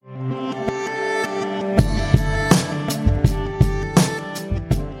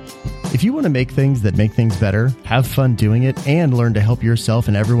If you want to make things that make things better, have fun doing it, and learn to help yourself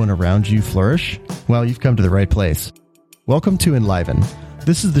and everyone around you flourish, well, you've come to the right place. Welcome to Enliven.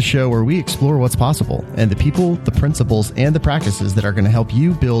 This is the show where we explore what's possible and the people, the principles, and the practices that are going to help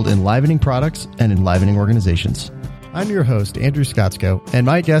you build enlivening products and enlivening organizations. I'm your host, Andrew Scottsko, and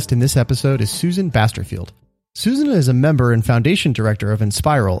my guest in this episode is Susan Basterfield. Susan is a member and foundation director of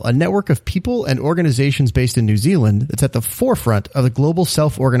Enspiral, a network of people and organizations based in New Zealand that's at the forefront of the global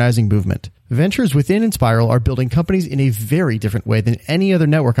self-organizing movement. Ventures within Enspiral are building companies in a very different way than any other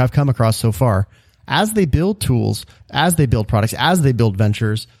network I've come across so far. As they build tools, as they build products, as they build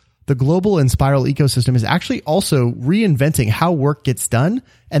ventures, the global Enspiral ecosystem is actually also reinventing how work gets done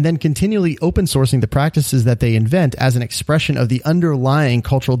and then continually open sourcing the practices that they invent as an expression of the underlying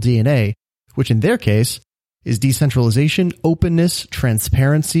cultural DNA, which in their case is decentralization, openness,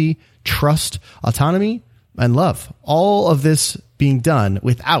 transparency, trust, autonomy, and love. All of this being done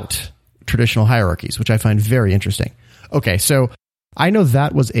without traditional hierarchies, which I find very interesting. Okay, so I know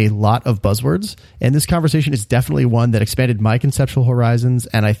that was a lot of buzzwords, and this conversation is definitely one that expanded my conceptual horizons,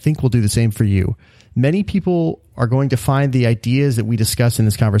 and I think will do the same for you. Many people are going to find the ideas that we discuss in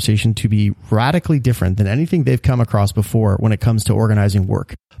this conversation to be radically different than anything they've come across before when it comes to organizing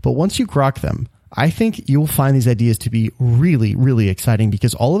work. But once you grok them, I think you'll find these ideas to be really, really exciting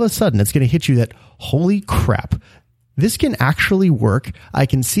because all of a sudden it's going to hit you that, holy crap, this can actually work. I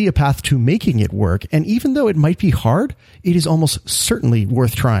can see a path to making it work. And even though it might be hard, it is almost certainly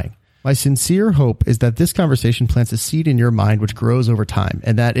worth trying. My sincere hope is that this conversation plants a seed in your mind which grows over time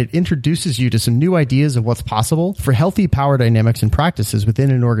and that it introduces you to some new ideas of what's possible for healthy power dynamics and practices within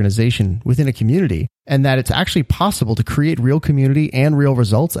an organization, within a community, and that it's actually possible to create real community and real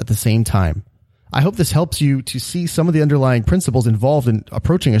results at the same time. I hope this helps you to see some of the underlying principles involved in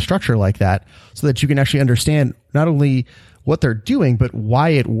approaching a structure like that so that you can actually understand not only what they're doing, but why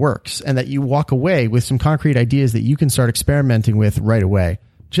it works, and that you walk away with some concrete ideas that you can start experimenting with right away.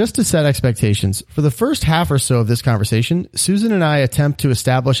 Just to set expectations, for the first half or so of this conversation, Susan and I attempt to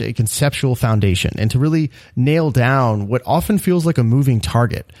establish a conceptual foundation and to really nail down what often feels like a moving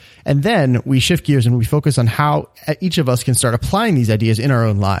target. And then we shift gears and we focus on how each of us can start applying these ideas in our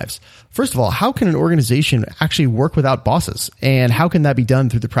own lives. First of all, how can an organization actually work without bosses? And how can that be done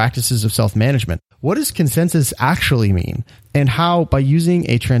through the practices of self-management? What does consensus actually mean? And how, by using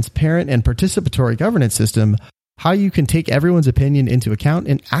a transparent and participatory governance system, how you can take everyone's opinion into account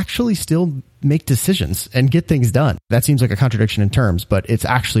and actually still make decisions and get things done. That seems like a contradiction in terms, but it's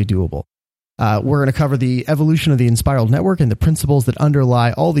actually doable. We're going to cover the evolution of the Enspiral network and the principles that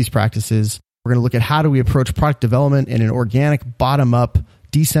underlie all these practices. We're going to look at how do we approach product development in an organic, bottom-up,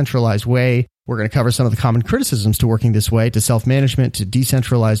 decentralized way. We're going to cover some of the common criticisms to working this way, to self-management, to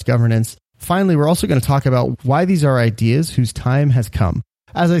decentralized governance. Finally, we're also going to talk about why these are ideas whose time has come.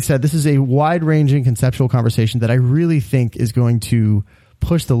 As I said, this is a wide-ranging conceptual conversation that I really think is going to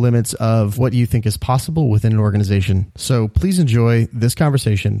push the limits of what you think is possible within an organization. So please enjoy this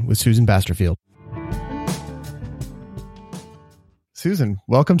conversation with Susan Basterfield. Susan,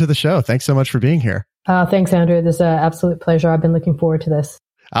 welcome to the show. Thanks so much for being here. Thanks, Andrew. This is an absolute pleasure. I've been looking forward to this.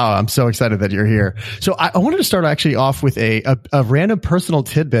 Oh, I'm so excited that you're here. So I wanted to start actually off with a random personal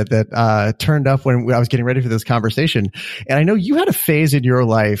tidbit that turned up when I was getting ready for this conversation. And I know you had a phase in your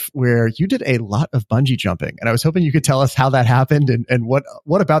life where you did a lot of bungee jumping. And I was hoping you could tell us how that happened and what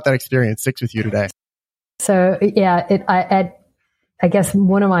about that experience sticks with you today. So yeah, I guess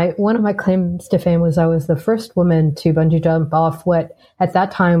one of my claims to fame was I was the first woman to bungee jump off what at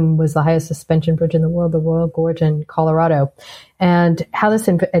that time was the highest suspension bridge in the world, the Royal Gorge in Colorado. And how this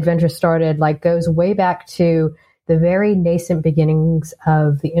adventure started goes way back to the very nascent beginnings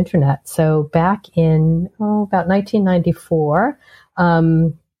of the internet. So back in about 1994,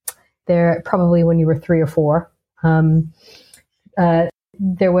 there probably when you were 3 or 4,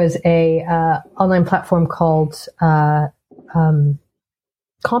 there was a online platform called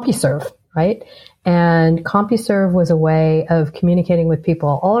CompuServe, right? And CompuServe was a way of communicating with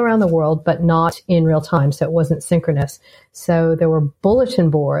people all around the world, but not in real time. So it wasn't synchronous. So there were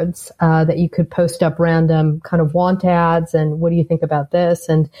bulletin boards that you could post up random kind of want ads and what do you think about this?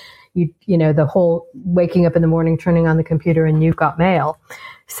 And you know, the whole waking up in the morning, turning on the computer and you've got mail.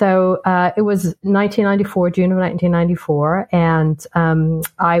 So it was 1994, June of 1994, and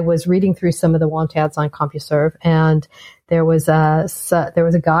I was reading through some of the want ads on CompuServe, and there was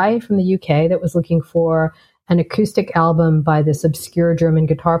a guy from the UK that was looking for an acoustic album by this obscure German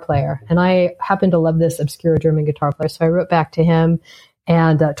guitar player, and I happened to love this obscure German guitar player, so I wrote back to him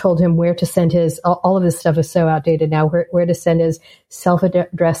and told him where to send his, all of this stuff is so outdated now, where to send his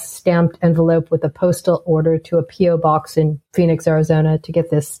self-addressed stamped envelope with a postal order to a P.O. box in Phoenix, Arizona to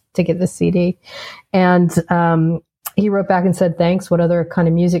get this CD. And he wrote back and said, thanks. What other kind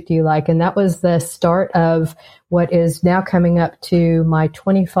of music do you like? And that was the start of what is now coming up to my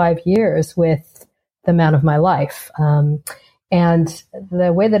 25 years with the man of my life. And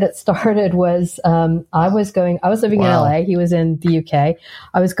the way that it started was, I was living in LA. He was in the UK.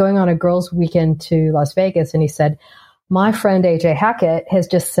 I was going on a girls' weekend to Las Vegas, and he said, my friend AJ Hackett has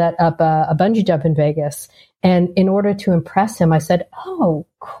just set up a bungee jump in Vegas. And in order to impress him, I said, oh,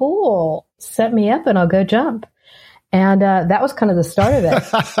 cool. Set me up and I'll go jump. And that was kind of the start of it.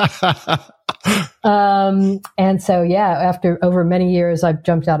 And so, yeah, after over many years, I've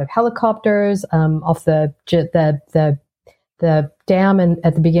jumped out of helicopters, off the dam, and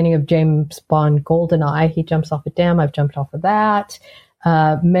at the beginning of James Bond GoldenEye, he jumps off a dam. I've jumped off of that.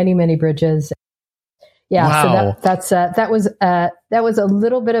 Many bridges. Yeah, wow. So that was a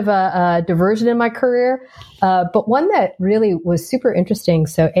little bit of a diversion in my career, but one that really was super interesting.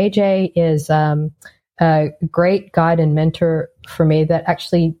 So AJ is a great guide and mentor for me that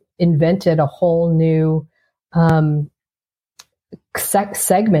actually invented a whole new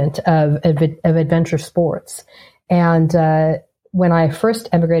segment of adventure sports. And when we first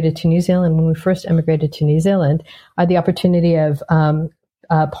emigrated to New Zealand, I had the opportunity of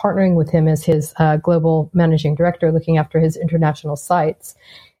partnering with him as his global managing director, looking after his international sites.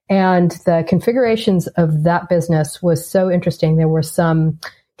 And the configurations of that business was so interesting. There were some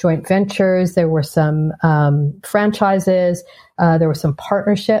joint ventures, there were some franchises, there were some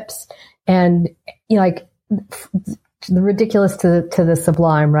partnerships, and like the ridiculous to the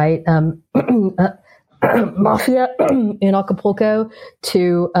sublime, right? Mafia in Acapulco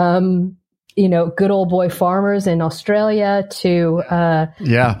to good old boy farmers in Australia to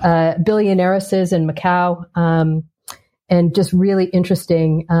billionairesses in Macau, and just really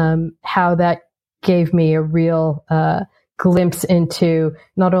interesting how that gave me a real glimpse into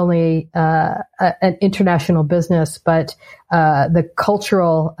not only an international business, but the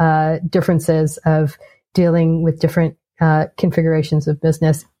cultural differences of dealing with different configurations of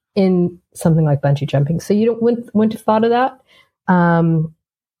business in something like bungee jumping. So you wouldn't have thought of that. And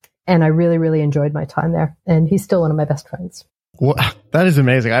I really, really enjoyed my time there. And he's still one of my best friends. Well, that is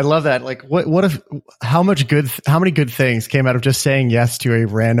amazing. I love that. Like, how many good things came out of just saying yes to a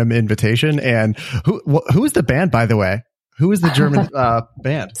random invitation? And who is the band, by the way? Who is the German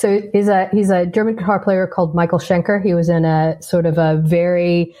band? So he's a German guitar player called Michael Schenker. He was in a sort of a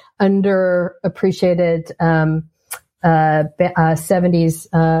very underappreciated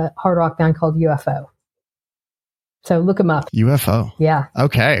 70s hard rock band called UFO. So look him up. UFO. Yeah.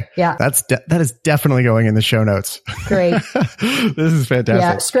 Okay. Yeah. That is definitely going in the show notes. Great. This is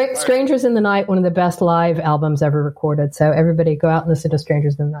fantastic. Yeah. Strangers in the Night, one of the best live albums ever recorded. So everybody go out and listen to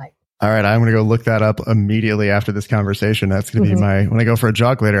Strangers in the Night. All right. I'm going to go look that up immediately after this conversation. That's going to be when I go for a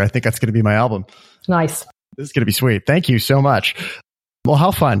jog later, I think that's going to be my album. Nice. This is going to be sweet. Thank you so much. Well,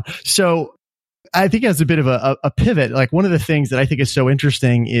 how fun. So I think as a bit of a pivot, like one of the things that I think is so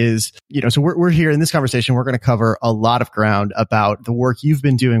interesting is, so we're here in this conversation, we're going to cover a lot of ground about the work you've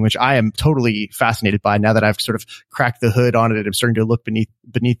been doing, which I am totally fascinated by now that I've sort of cracked the hood on it and I'm starting to look beneath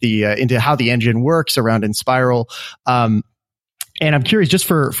the, into how the engine works around Inspiral. And I'm curious, just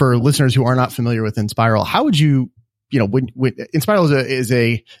for listeners who are not familiar with Inspiral, how would you, when Inspiral is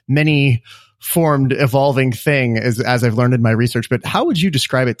a many formed evolving thing as I've learned in my research, but how would you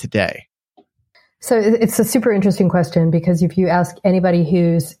describe it today? So it's a super interesting question, because if you ask anybody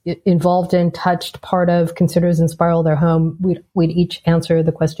who's involved in, touched part of, considers Inspiral their home, we'd each answer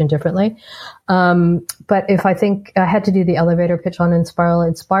the question differently. But if I think I had to do the elevator pitch on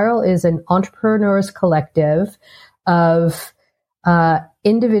Inspiral, Inspiral is an entrepreneurs collective of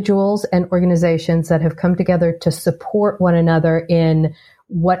individuals and organizations that have come together to support one another in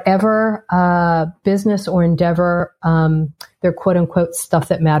whatever business or endeavor their quote unquote stuff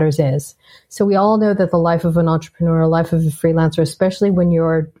that matters is. So we all know that the life of an entrepreneur, life of a freelancer, especially when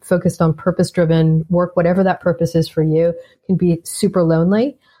you're focused on purpose-driven work, whatever that purpose is for you, can be super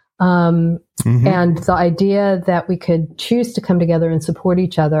lonely. And the idea that we could choose to come together and support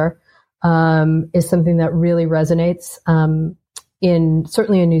each other is something that really resonates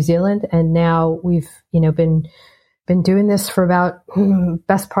certainly in New Zealand. And now we've been doing this for about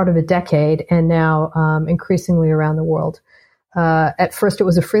best part of a decade, and now increasingly around the world. At first, it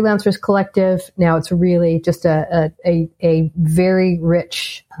was a freelancers collective. Now it's really just a very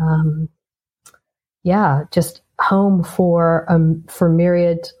rich, just home for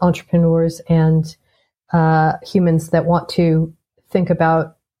myriad entrepreneurs and humans that want to think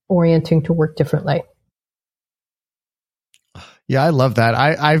about orienting to work differently. Yeah, I love that.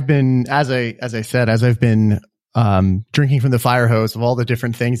 I've been, as I've been drinking from the fire hose of all the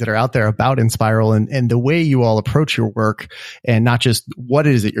different things that are out there about Enspiral and the way you all approach your work, and not just what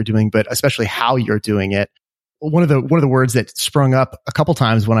it is that you're doing, but especially how you're doing it. One of the words that sprung up a couple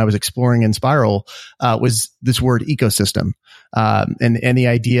times when I was exploring Enspiral was this word ecosystem, and the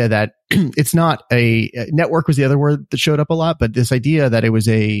idea that it's not a network was the other word that showed up a lot, but this idea that it was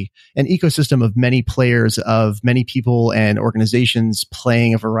an ecosystem of many players, of many people and organizations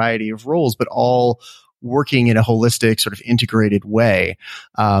playing a variety of roles, but all working in a holistic, sort of integrated way.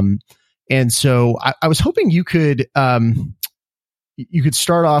 And so I was hoping you could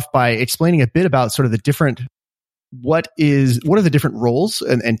start off by explaining a bit about sort of the different. What are the different roles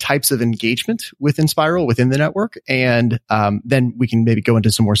and types of engagement within Enspiral within the network? And then we can maybe go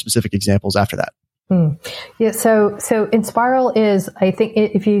into some more specific examples after that. Yeah. So Enspiral is, I think,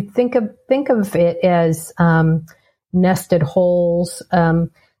 if you think of it as nested holes, and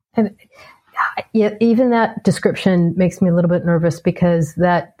even that description makes me a little bit nervous, because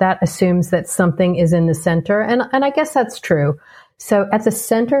that assumes that something is in the center, and I guess that's true. So at the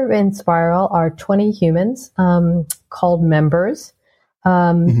center of Enspiral are 20 humans called members,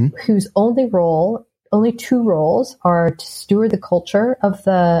 whose only two roles are to steward the culture of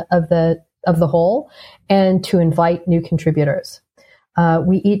the whole and to invite new contributors.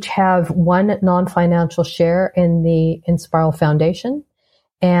 We each have one non-financial share in the Enspiral Foundation,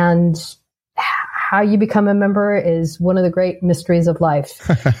 and how you become a member is one of the great mysteries of life.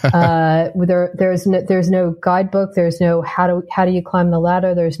 There's no guidebook. There's no how do you climb the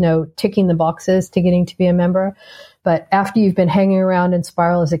ladder. There's no ticking the boxes to getting to be a member. But after you've been hanging around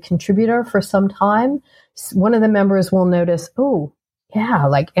Enspiral as a contributor for some time, one of the members will notice, oh, yeah,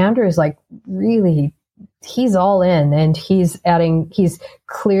 like Andrew is like really, he's all in, and he's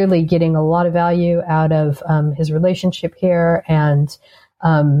clearly getting a lot of value out of his relationship here, and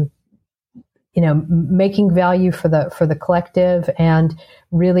making value for the collective, and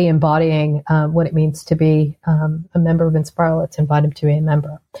really embodying what it means to be a member of Enspiral. Let's invite him to be a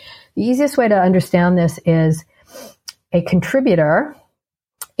member. The easiest way to understand this is a contributor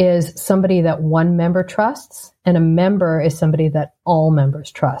is somebody that one member trusts, and a member is somebody that all members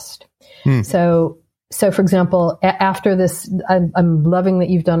trust. So for example, after this, I'm loving that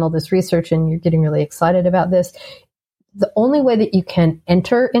you've done all this research and you're getting really excited about this. The only way that you can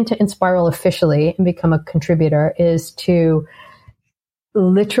enter into Enspiral officially and become a contributor is to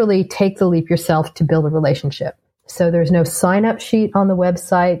literally take the leap yourself to build a relationship. So there's no sign-up sheet on the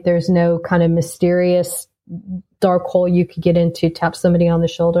website. There's no kind of mysterious dark hole you could get into, tap somebody on the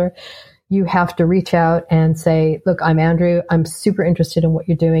shoulder. You have to reach out and say, look, I'm Andrew. I'm super interested in what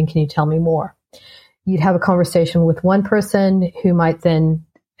you're doing. Can you tell me more? You'd have a conversation with one person who might then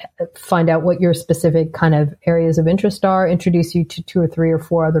find out what your specific kind of areas of interest are, introduce you to 2 or 3 or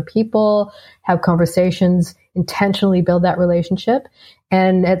 4 other people, have conversations, intentionally build that relationship.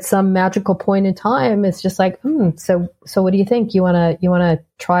 And at some magical point in time, it's just like, so what do you think? You want to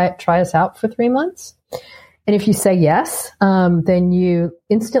try us out for 3 months? And if you say yes, then you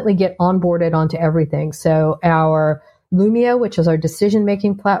instantly get onboarded onto everything. So our Lumio, which is our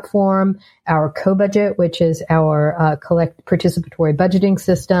decision-making platform, our CoBudget, which is our participatory budgeting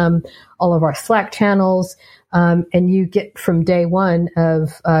system, all of our Slack channels, and you get from day one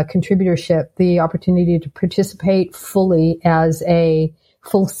of contributorship the opportunity to participate fully as a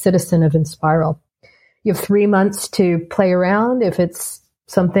full citizen of Enspiral. You have 3 months to play around. If it's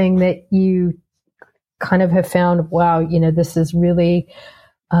something that you kind of have found, wow, this is really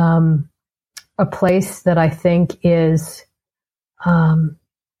a place that I think is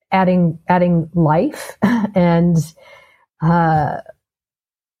adding life and a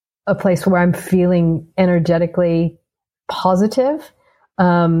place where I'm feeling energetically positive,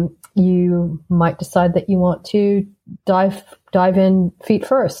 you might decide that you want to dive in feet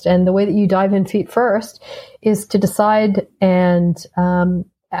first. And the way that you dive in feet first is to decide and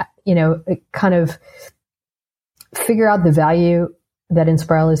kind of figure out the value that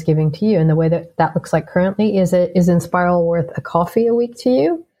Enspiral is giving to you. And the way that looks like currently is Enspiral worth a coffee a week to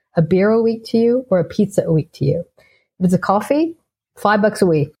you, a beer a week to you, or a pizza a week to you? If it's a coffee, $5 a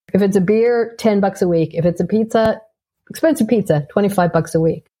week. If it's a beer, $10 a week. If it's a pizza, expensive pizza, $25 a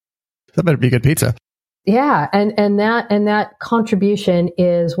week. That better be good pizza. Yeah. And that contribution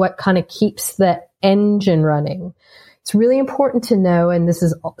is what kind of keeps the engine running. It's really important to know, and this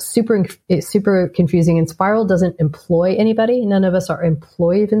is super confusing. Enspiral doesn't employ anybody. None of us are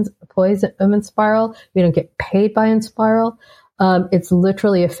employees of Enspiral. We don't get paid by Enspiral. It's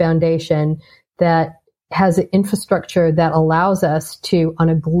literally a foundation that has an infrastructure that allows us to, on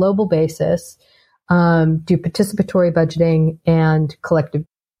a global basis, do participatory budgeting and collective.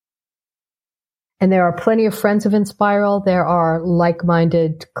 And there are plenty of friends of Enspiral. There are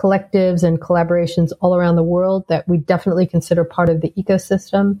like-minded collectives and collaborations all around the world that we definitely consider part of the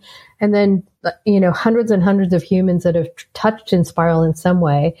ecosystem. And then, hundreds and hundreds of humans that have touched Enspiral in some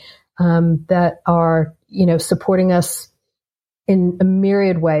way, that are, supporting us in a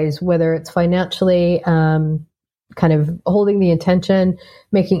myriad ways, whether it's financially, kind of holding the intention,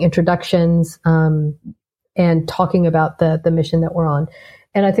 making introductions, and talking about the mission that we're on.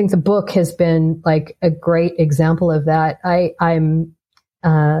 And I think the book has been like a great example of that. I'm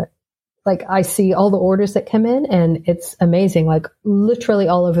I see all the orders that come in, and it's amazing, like literally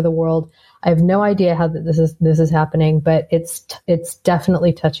all over the world. I have no idea how this is happening, but it's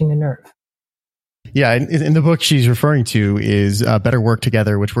definitely touching a nerve. Yeah, in the book she's referring to is Better Work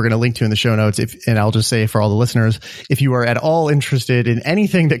Together, which we're going to link to in the show notes. And I'll just say for all the listeners, if you are at all interested in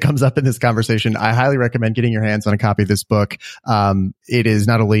anything that comes up in this conversation, I highly recommend getting your hands on a copy of this book. It is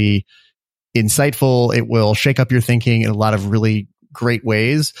not only insightful, it will shake up your thinking in a lot of really great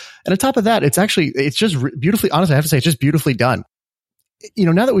ways. And on top of that, it's just beautifully, honestly, I have to say, it's just beautifully done.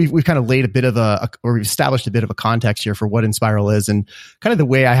 Now that we've kind of laid a bit of or we've established a bit of a context here for what Enspiral is, and kind of the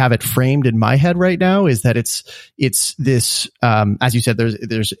way I have it framed in my head right now is that it's this, as you said,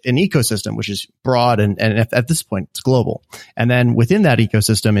 there's an ecosystem, which is broad and at this point it's global. And then within that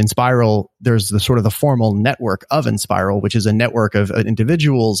ecosystem, Enspiral, there's the sort of the formal network of Enspiral, which is a network of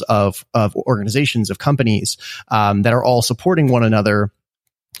individuals, of organizations, of companies, that are all supporting one another,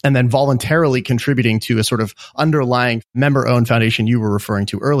 and then voluntarily contributing to a sort of underlying member-owned foundation you were referring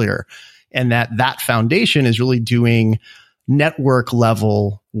to earlier. And that foundation is really doing network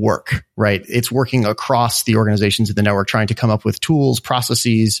level work, right? It's working across the organizations of the network, trying to come up with tools,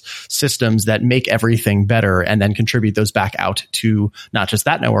 processes, systems that make everything better, and then contribute those back out to not just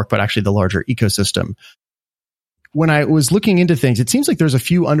that network, but actually the larger ecosystem. When I was looking into things, it seems like there's a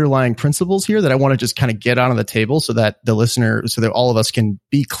few underlying principles here that I want to just kind of get on the table so that so that all of us can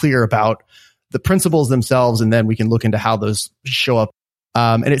be clear about the principles themselves, and then we can look into how those show up.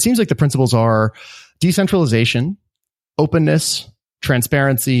 And it seems like the principles are decentralization, openness,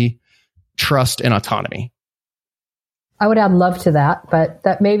 transparency, trust, and autonomy. I would add love to that, but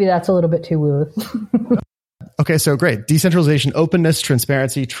that's a little bit too woo. Okay, so great. Decentralization, openness,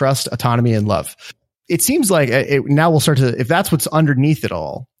 transparency, trust, autonomy, and love. It seems like now we'll start to, if that's what's underneath it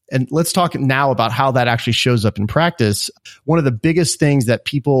all, and let's talk now about how that actually shows up in practice. One of the biggest things that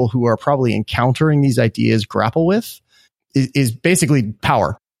people who are probably encountering these ideas grapple with is basically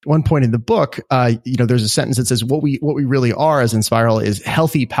power. At one point in the book, there's a sentence that says what we really are as Enspiral is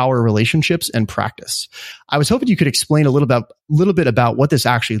healthy power relationships and practice. I was hoping you could explain a little bit about what this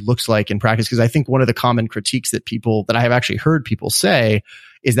actually looks like in practice, because I think one of the common critiques that I have actually heard people say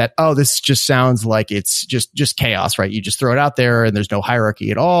is that, oh, this just sounds like it's just chaos, right? You just throw it out there and there's no hierarchy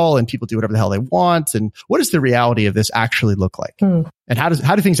at all, and people do whatever the hell they want. And what does the reality of this actually look like? And how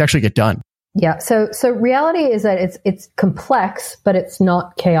do things actually get done? Yeah. So reality is that it's complex, but it's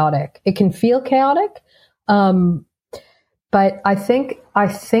not chaotic. It can feel chaotic. But I think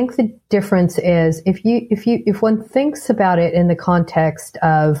the difference is if one thinks about it in the context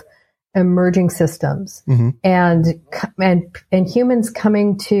of emerging systems, mm-hmm. and humans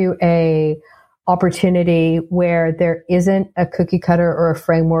coming to a opportunity where there isn't a cookie cutter or a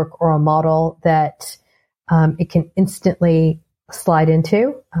framework or a model that it can instantly slide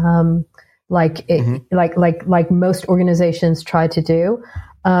into, mm-hmm. like most organizations try to do.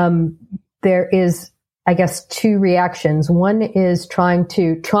 There is, I guess, two reactions. One is trying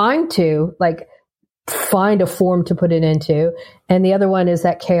to like find a form to put it into, and the other one is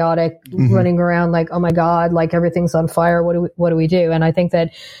that chaotic mm-hmm. running around like, oh my God, like everything's on fire. What do we do? And I think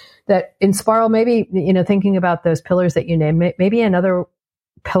that Enspiral, maybe, thinking about those pillars that you named, maybe another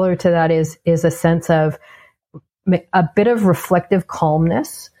pillar to that is a sense of a bit of reflective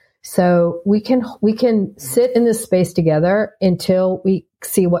calmness. So we can sit in this space together until we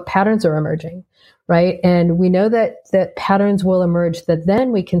see what patterns are emerging, right? And we know that patterns will emerge that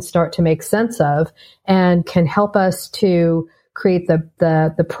then we can start to make sense of and can help us to create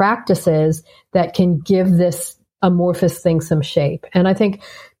the practices that can give this amorphous thing some shape. And I think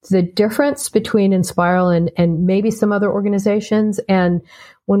the difference between Enspiral and maybe some other organizations, and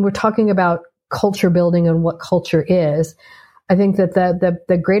when we're talking about culture building and what culture is, I think that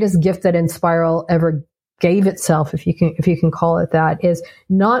the greatest gift that Enspiral ever gave itself, if you can call it that, is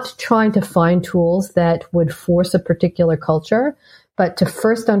not trying to find tools that would force a particular culture, but to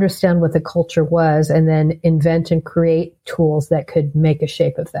first understand what the culture was and then invent and create tools that could make a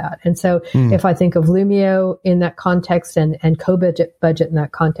shape of that. And so if I think of Loomio in that context and co-budget in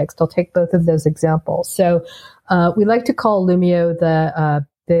that context, I'll take both of those examples. So we like to call Loomio the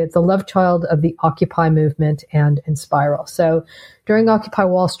love child of the Occupy movement and Spiral. So during Occupy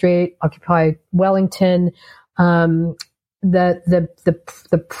Wall Street, Occupy Wellington,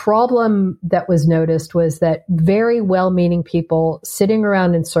 the problem that was noticed was that very well-meaning people sitting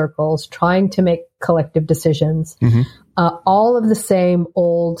around in circles trying to make collective decisions, all of the same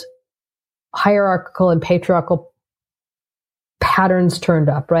old hierarchical and patriarchal patterns turned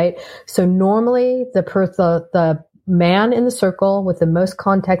up, right? So normally the man in the circle with the most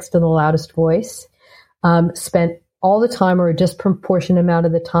context and the loudest voice spent all the time or a disproportionate amount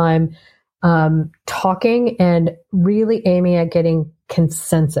of the time talking and really aiming at getting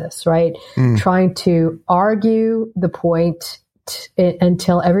consensus, right? Trying to argue the point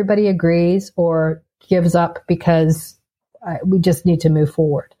until everybody agrees or gives up because we just need to move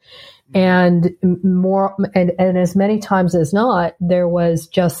forward. And as many times as not, there was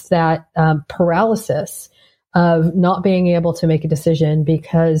just that paralysis of not being able to make a decision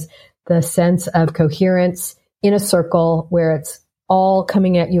because the sense of coherence in a circle where it's all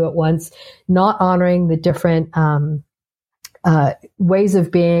coming at you at once, not honoring the different ways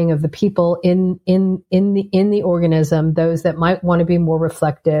of being of the people in the organism, those that might want to be more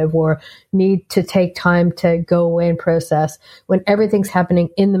reflective or need to take time to go away and process. When everything's happening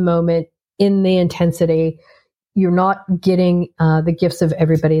in the moment, in the intensity, you're not getting the gifts of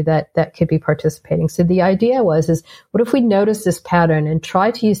everybody that could be participating. So the idea is what if we notice this pattern and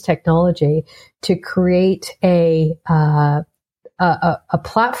try to use technology to create a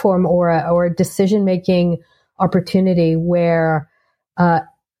platform or a decision-making opportunity where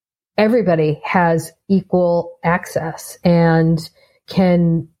everybody has equal access and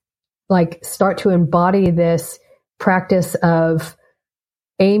can start to embody this practice of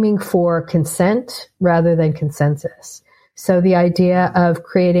aiming for consent rather than consensus. So the idea of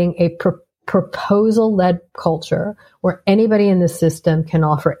creating a proposal-led culture where anybody in the system can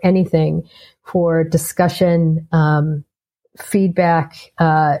offer anything for discussion, feedback,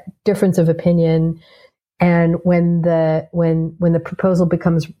 difference of opinion, and when the proposal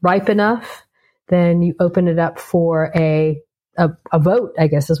becomes ripe enough, then you open it up for a vote, I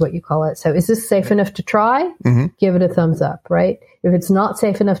guess is what you call it. So is this safe enough to try? Give it a thumbs up, right? If it's not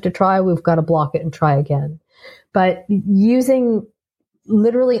safe enough to try, we've got to block it and try again. But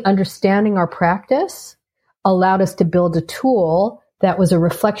literally understanding our practice allowed us to build a tool that was a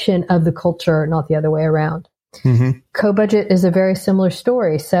reflection of the culture, not the other way around. Co-budget is a very similar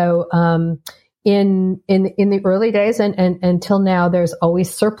story. So in the early days and until now, there's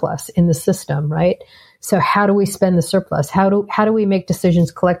always surplus in the system, right? So how do we spend the surplus? How do we make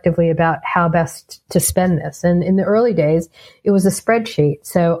decisions collectively about how best to spend this? And in the early days, it was a spreadsheet.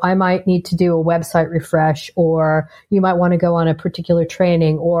 So I might need to do a website refresh, or you might want to go on a particular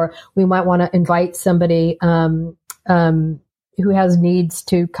training, or we might want to invite somebody who has needs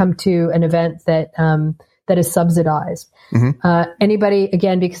to come to an event that is subsidized. Anybody,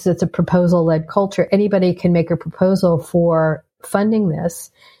 again, because it's a proposal-led culture, anybody can make a proposal for funding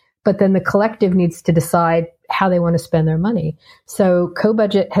this, but then the collective needs to decide how they want to spend their money. So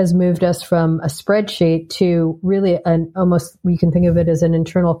co-budget has moved us from a spreadsheet to really almost, you can think of it as an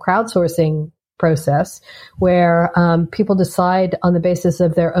internal crowdsourcing process where people decide on the basis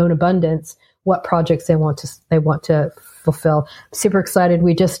of their own abundance what projects they want to fulfill. Super excited.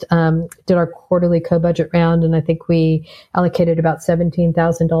 We just did our quarterly co-budget round, and I think we allocated about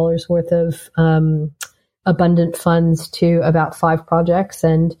 $17,000 worth of abundant funds to about 5 projects,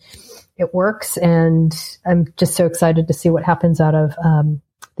 and it works. And I'm just so excited to see what happens out of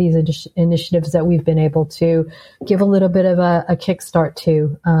these initiatives that we've been able to give a little bit of a kickstart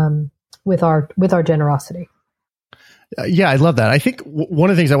to with our generosity. Yeah, I love that. I think one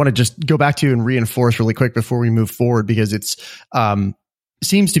of the things I want to just go back to and reinforce really quick before we move forward, because it's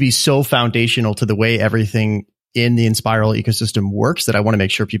seems to be so foundational to the way everything in the Inspiral ecosystem works that I want to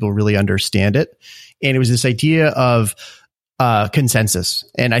make sure people really understand it. And it was this idea of consensus.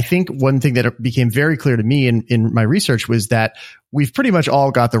 And I think one thing that became very clear to me in my research was that we've pretty much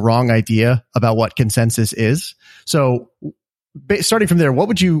all got the wrong idea about what consensus is. So starting from there, how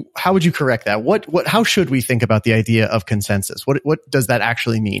would you correct that? How should we think about the idea of consensus? What does that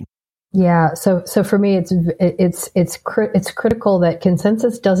actually mean? Yeah. So for me, it's critical that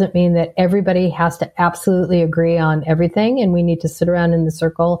consensus doesn't mean that everybody has to absolutely agree on everything, and we need to sit around in the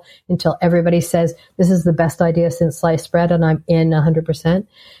circle until everybody says this is the best idea since sliced bread, and I'm in 100%.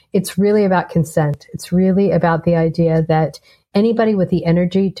 It's really about consent. It's really about the idea that anybody with the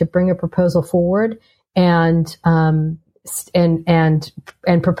energy to bring a proposal forward and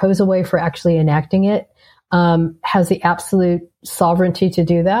propose a way for actually enacting it has the absolute sovereignty to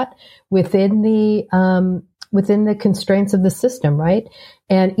do that within the constraints of the system, right?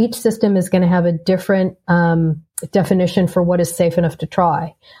 And each system is going to have a different definition for what is safe enough to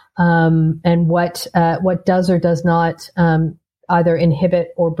try, and what does or does not either inhibit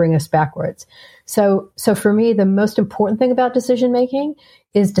or bring us backwards. So for me, the most important thing about decision making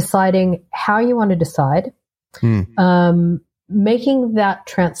is deciding how you want to decide, making that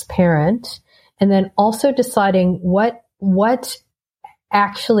transparent, and then also deciding what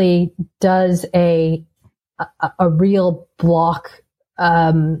actually does a real block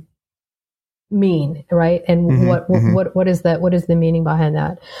mean, right? And what is that? What is the meaning behind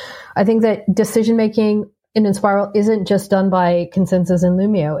that? I think that decision making in Enspiral isn't just done by Consensus and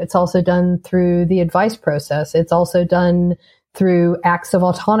Loomio. It's also done through the advice process. It's also done through acts of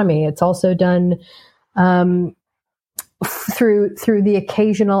autonomy. It's also done through the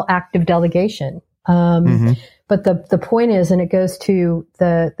occasional act of delegation. But the point is, and it goes to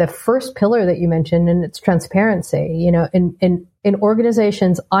the first pillar that you mentioned, and it's transparency. You know, in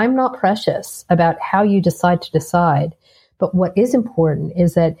organizations, I'm not precious about how you decide to decide, but what is important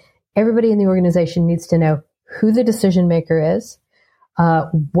is that everybody in the organization needs to know who the decision maker is,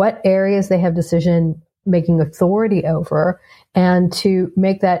 what areas they have decision making authority over, and to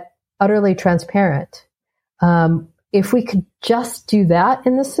make that utterly transparent. If we could just do that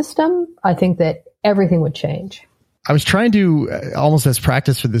in the system, I think that everything would change. I was trying to, almost as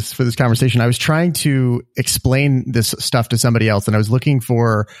practice for this conversation, I was trying to explain this stuff to somebody else, and I was looking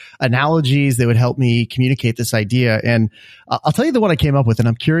for analogies that would help me communicate this idea. And I'll tell you the one I came up with, and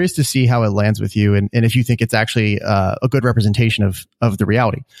I'm curious to see how it lands with you, and if you think it's actually a good representation of the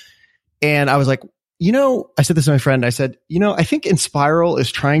reality. And I was like, I said this to my friend. I said, I think Enspiral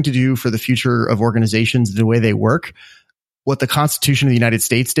is trying to do for the future of organizations, the way they work, what the Constitution of the United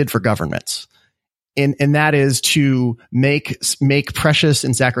States did for governments. And that is to make precious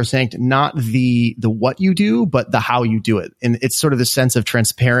and sacrosanct not the what you do, but the how you do it. And it's sort of the sense of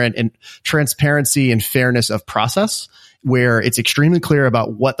transparency and fairness of process, where it's extremely clear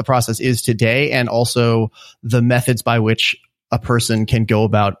about what the process is today, and also the methods by which a person can go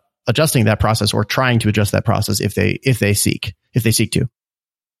about adjusting that process or trying to adjust that process if they seek to.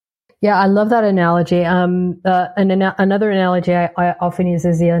 Yeah, I love that analogy. Another analogy I often use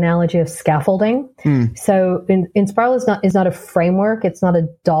is the analogy of scaffolding. So Enspiral is not a framework. It's not a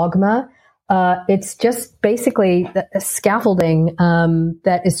dogma. It's just basically a scaffolding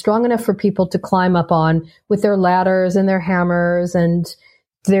that is strong enough for people to climb up on with their ladders and their hammers and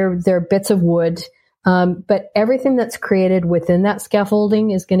their bits of wood. But everything that's created within that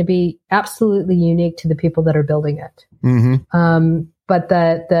scaffolding is going to be absolutely unique to the people that are building it. But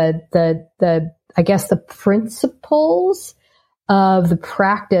I guess the principles of the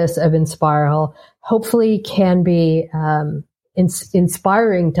practice of Enspiral hopefully can be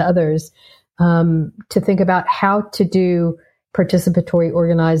inspiring to others to think about how to do participatory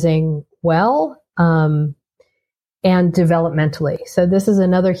organizing well and developmentally. So this is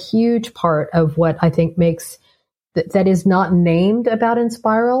another huge part of what I think makes that is not named about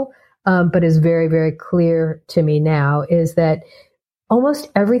Enspiral, but is very, very clear to me now, is that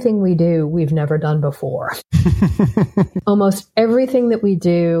almost everything we do, we've never done before. Almost everything that we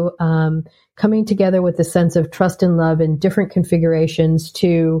do, coming together with a sense of trust and love in different configurations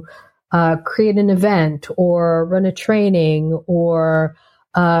to create an event or run a training or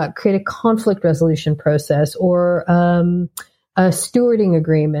create a conflict resolution process or a stewarding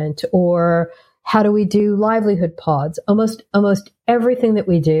agreement, or how do we do livelihood pods? Almost everything that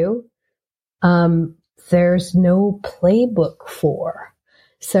we do, there's no playbook for.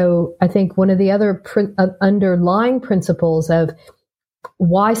 So I think one of the other underlying principles of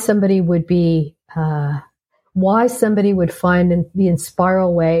why somebody would find the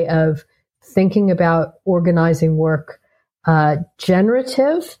Enspiral way of thinking about organizing work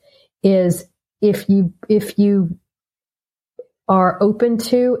generative is if you are open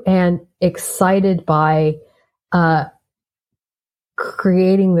to and excited by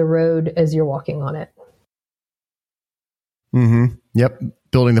creating the road as you're walking on it. Yep.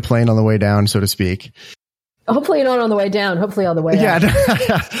 Building the plane on the way down, so to speak. Hopefully not on the way down. Hopefully on the way up.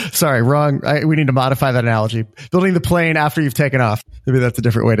 Yeah. Sorry, wrong. We need to modify that analogy. Building the plane after you've taken off. Maybe that's a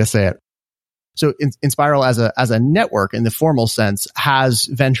different way to say it. So Enspiral as a network in the formal sense has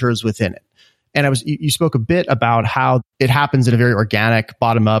ventures within it. And you spoke a bit about how it happens in a very organic,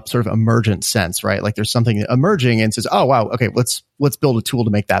 bottom up, sort of emergent sense, right? Like there's something emerging and says, oh, wow, okay, let's build a tool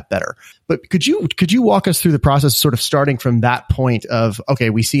to make that better. But could you walk us through the process, sort of starting from that point of, okay,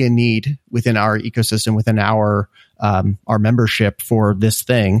 we see a need within our ecosystem, within our membership for this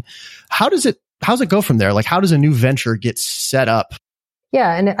thing. How's it go from there? Like, how does a new venture get set up?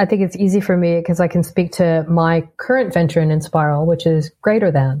 Yeah, and I think it's easy for me because I can speak to my current venture in Inspiral, which is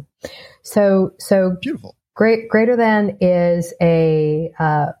Greater Than. So beautiful. Greater Than is a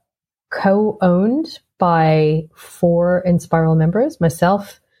co-owned by 4 Inspiral members: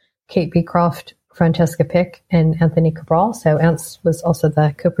 myself, Kate Beecroft, Francesca Pick, and Anthony Cabral. So Ants was also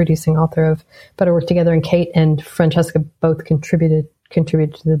the co-producing author of Better Work Together, and Kate and Francesca both contributed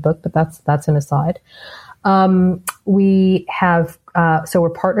to the book, but that's an aside. We have so we're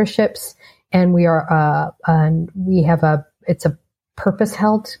partnerships, and it's a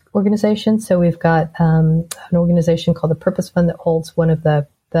purpose-held organization. So we've got an organization called the Purpose Fund that holds one of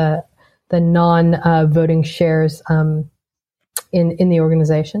the non-voting shares in the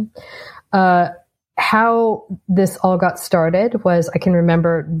organization. How this all got started was, I can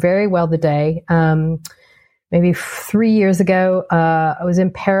remember very well the day. Maybe 3 years ago, I was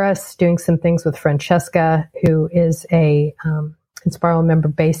in Paris doing some things with Francesca, who is a Inspiral member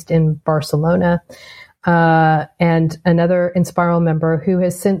based in Barcelona, and another Inspiral member who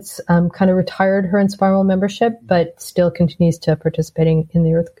has since kind of retired her Inspiral membership, but still continues to participating in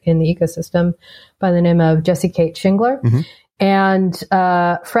the ecosystem, by the name of Jessie Kate Shingler. Mm-hmm. And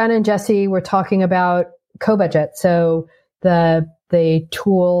Fran and Jessie were talking about CoBudget, so the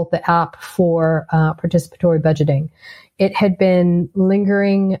tool, the app for participatory budgeting. It had been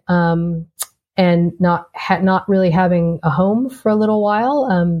lingering and not really having a home for a little while.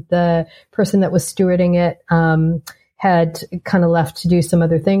 The person that was stewarding it had kind of left to do some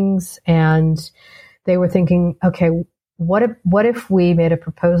other things, and they were thinking, okay, what if we made a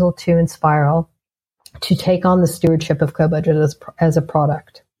proposal to Inspiral to take on the stewardship of CoBudget as a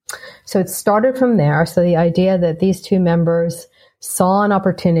product? So it started from there. So the idea that these 2 members saw an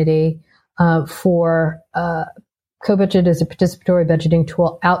opportunity for CoBudget as a participatory budgeting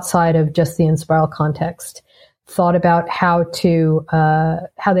tool outside of just the Inspiral context, thought about how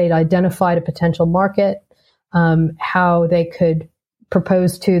they'd identified a potential market, how they could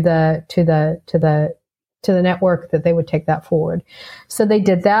propose to the network that they would take that forward. So they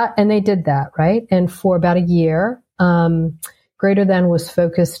did that, and they did that, right? And for about a year, Greater Than was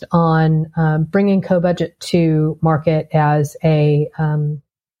focused on bringing CoBudget to market as a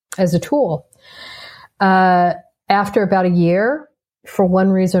tool. After about a year, for one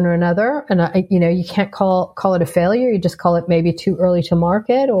reason or another, and you can't call it a failure. You just call it maybe too early to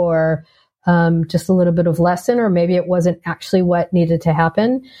market, or just a little bit of lesson, or maybe it wasn't actually what needed to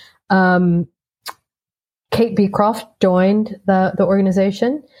happen. Kate Beecroft joined the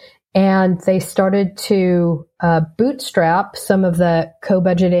organization, and they started to bootstrap some of the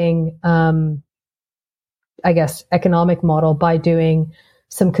co-budgeting, economic model by doing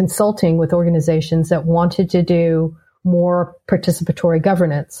some consulting with organizations that wanted to do more participatory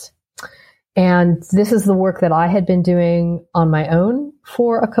governance. And this is the work that I had been doing on my own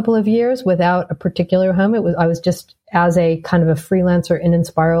for a couple of years without a particular home. I was just as a kind of a freelancer in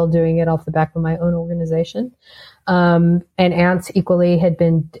Inspiral doing it off the back of my own organization. And Ants equally had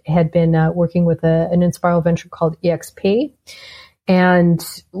been working with an Inspiral venture called EXP. And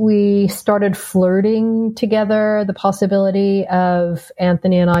we started flirting together the possibility of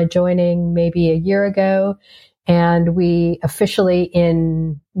Anthony and I joining maybe a year ago. And we officially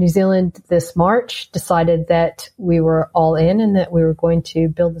in New Zealand this March decided that we were all in and that we were going to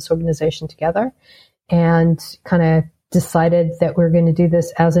build this organization together, and kind of decided that we were going to do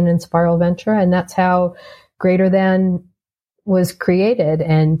this as an Inspiral venture. And that's how Greater Than was created.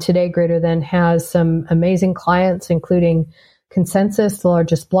 And today Greater Than has some amazing clients, including Consensus, the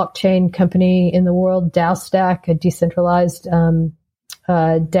largest blockchain company in the world, DAOstack, a decentralized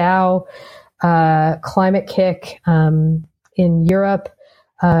DAO, Climate Kick in Europe,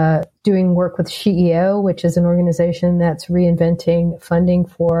 doing work with SheEO, which is an organization that's reinventing funding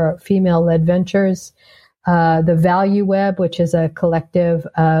for female-led ventures, the Value Web, which is a collective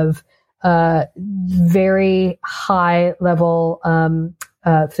of very high-level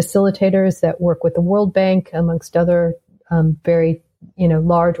facilitators that work with the World Bank, amongst other very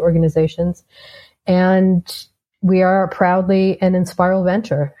large organizations. And we are proudly an Inspiral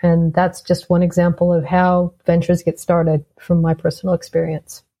venture. And that's just one example of how ventures get started from my personal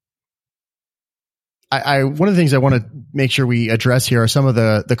experience. one of the things I want to make sure we address here are some of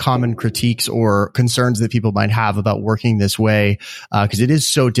the common critiques or concerns that people might have about working this way, because it is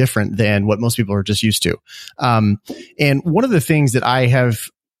so different than what most people are just used to. And one of the things that I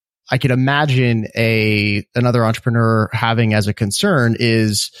could imagine another entrepreneur having as a concern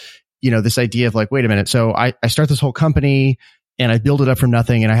is, this idea of like, wait a minute. So I start this whole company and I build it up from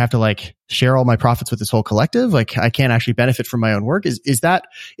nothing and I have to like share all my profits with this whole collective. Like I can't actually benefit from my own work. Is that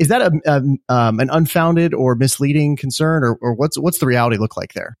an unfounded or misleading concern, or what's the reality look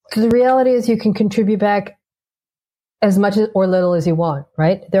like there? The reality is you can contribute back as much or little as you want,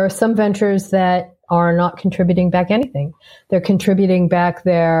 right? There are some ventures that are not contributing back anything. They're contributing back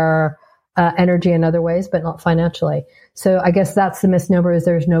their energy in other ways, but not financially. So I guess that's the misnomer, is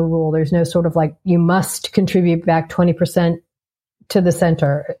there's no rule. There's no sort of like, you must contribute back 20% to the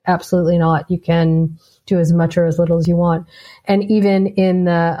center. Absolutely not. You can do as much or as little as you want. And even in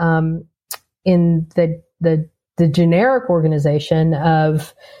the generic organization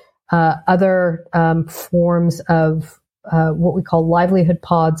of other forms of what we call livelihood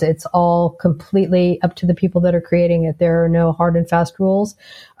pods, it's all completely up to the people that are creating it. There are no hard and fast rules,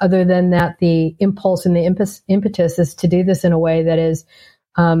 other than that the impulse and the impetus is to do this in a way that is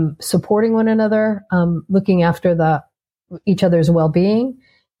supporting one another, looking after each other's well-being,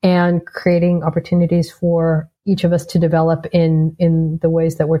 and creating opportunities for each of us to develop in the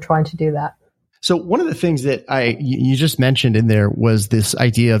ways that we're trying to do that. So one of the things that you just mentioned in there was this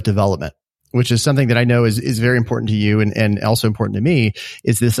idea of development, which is something that I know is very important to you and also important to me,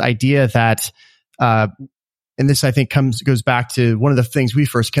 is this idea that, and this I think goes back to one of the things we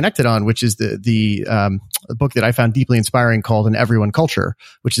first connected on, which is the book that I found deeply inspiring called An Everyone Culture,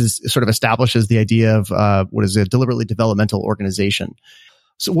 which is sort of establishes the idea of what is a deliberately developmental organization.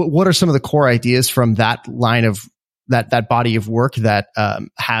 So what are some of the core ideas from that line of that body of work that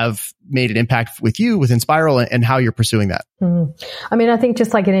have made an impact with you within Spiral, and how you're pursuing that? I mean, I think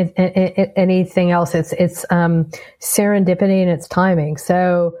just like anything else, it's serendipity and it's timing.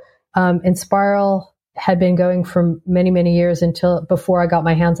 So in Spiral had been going for many, many years before I got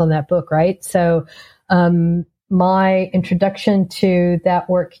my hands on that book, right? So my introduction to that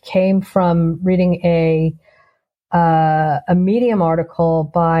work came from reading a Medium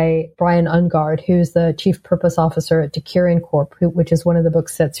article by Brian Ungard, who's the Chief Purpose Officer at Decurion Corp, which is one of the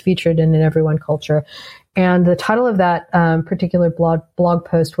books that's featured in An Everyone Culture. And the title of that particular blog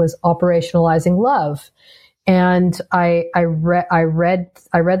post was Operationalizing Love. And I read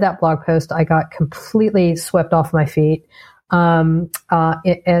that blog post. I got completely swept off my feet.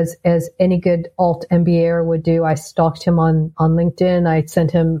 As any good alt MBAer would do, I stalked him on LinkedIn. I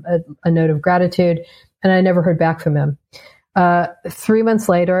sent him a note of gratitude, and I never heard back from him. 3 months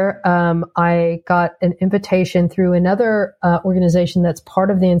later, I got an invitation through another organization that's part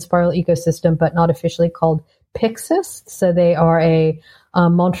of the Inspiral ecosystem, but not officially, called Pyxis. So they are a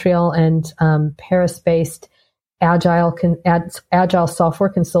Montreal and Paris-based agile software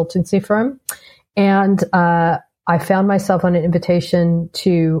consultancy firm. And I found myself on an invitation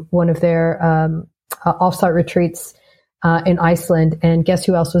to one of their offsite retreats in Iceland. And guess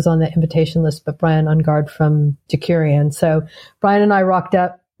who else was on the invitation list but Brian Ungard from Decurion. So Brian and I rocked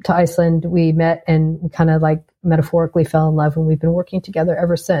up to Iceland. We met and we kind of like metaphorically fell in love, and we've been working together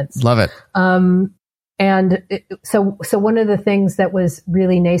ever since. Love it. So one of the things that was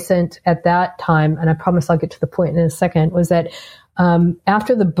really nascent at that time, and I promise I'll get to the point in a second, was that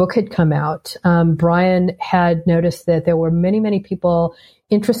after the book had come out, Brian had noticed that there were many, many people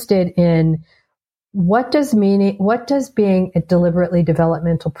interested in what does being a deliberately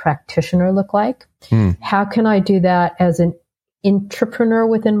developmental practitioner look like? How can I do that as an entrepreneur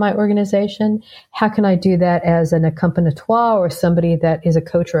within my organization? How can I do that as an accompagnateur or somebody that is a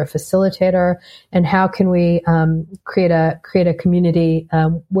coach or a facilitator? And how can we create a community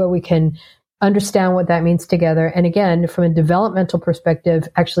where we can understand what that means together? And again, from a developmental perspective,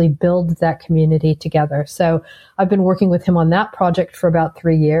 actually build that community together. So I've been working with him on that project for about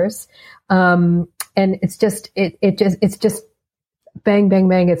 3 years. And it's just bang, bang,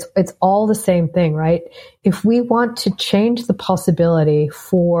 bang. It's all the same thing, right? If we want to change the possibility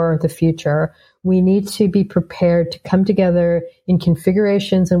for the future, we need to be prepared to come together in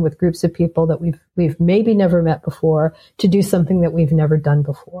configurations and with groups of people that we've maybe never met before to do something that we've never done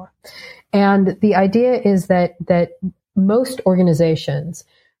before. And the idea is that most organizations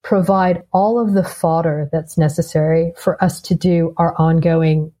provide all of the fodder that's necessary for us to do our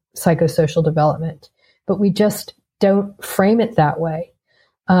ongoing psychosocial development, but we just don't frame it that way.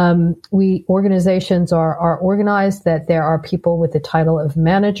 Organizations are organized that there are people with the title of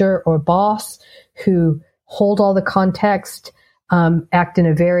manager or boss who hold all the context, act in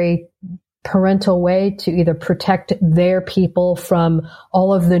a very parental way to either protect their people from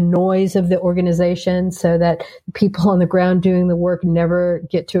all of the noise of the organization so that people on the ground doing the work never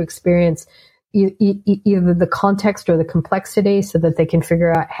get to experience either the context or the complexity, so that they can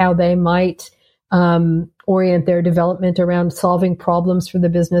figure out how they might orient their development around solving problems for the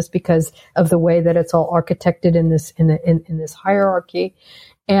business because of the way that it's all architected in this hierarchy.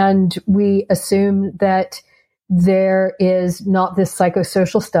 And we assume that there is not this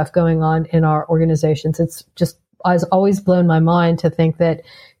psychosocial stuff going on in our organizations. It's just, it's always blown my mind to think that,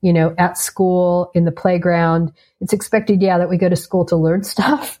 at school, in the playground, it's expected, that we go to school to learn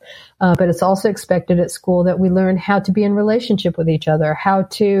stuff. But it's also expected at school that we learn how to be in relationship with each other, how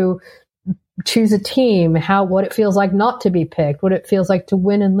to choose a team, what it feels like not to be picked, what it feels like to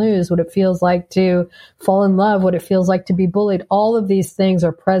win and lose, what it feels like to fall in love, what it feels like to be bullied. All of these things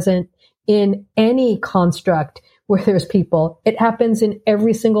are present in any construct where there's people. It happens in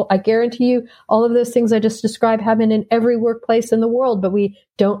every single, I guarantee you, all of those things I just described happen in every workplace in the world, but we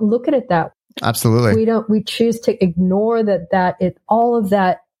don't look at it that way. Absolutely. We choose to ignore all of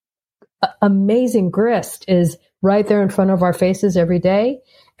that amazing grist is right there in front of our faces every day.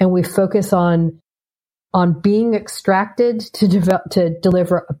 And we focus on being extracted to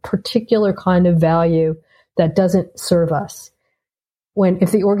deliver a particular kind of value that doesn't serve us.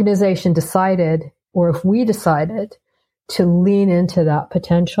 If the organization decided, or if we decided to lean into that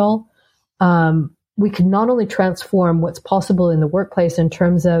potential, we can not only transform what's possible in the workplace in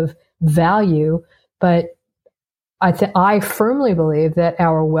terms of value, but I firmly believe that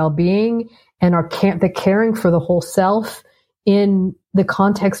our well-being and the caring for the whole self in the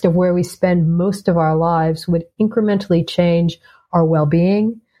context of where we spend most of our lives would incrementally change our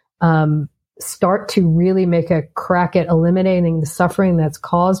well-being, start to really make a crack at eliminating the suffering that's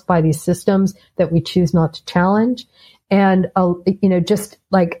caused by these systems that we choose not to challenge, and just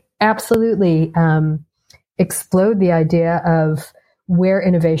like absolutely explode the idea of where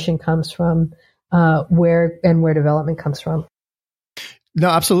innovation comes from, where development comes from. No,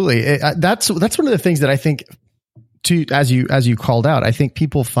 absolutely. That's one of the things that I think, as you called out, I think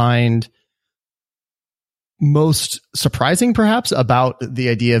people find most surprising, perhaps, about the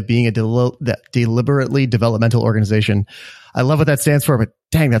idea of being a deliberately developmental organization. I love what that stands for, but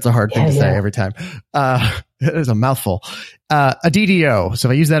dang, that's a hard thing to say every time. It is a mouthful. A DDO. So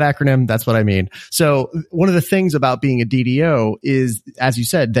if I use that acronym, that's what I mean. So one of the things about being a DDO is, as you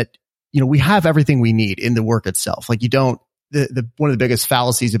said, that we have everything we need in the work itself. Like, you don't. One of the biggest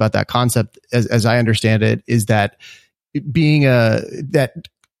fallacies about that concept, as I understand it, is that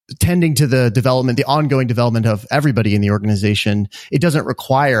tending to the ongoing development of everybody in the organization, it doesn't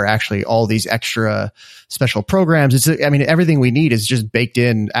require actually all these extra special programs. Everything we need is just baked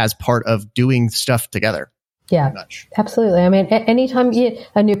in as part of doing stuff together. Yeah, absolutely. Anytime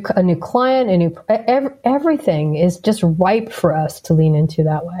a new client, everything is just ripe for us to lean into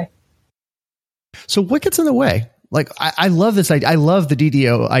that way. So what gets in the way? Like, I love this idea. I love the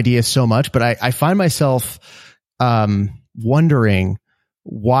DDO idea so much, but I find myself wondering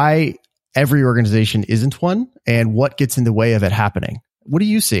why every organization isn't one, and what gets in the way of it happening. What do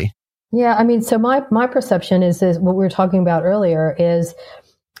you see? Yeah, so my perception is what we were talking about earlier is,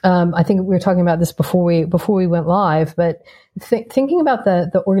 I think we were talking about this before we went live, but thinking about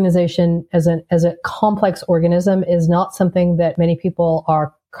the organization as a complex organism is not something that many people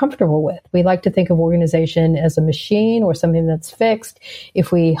are comfortable with. We like to think of organization as a machine or something that's fixed.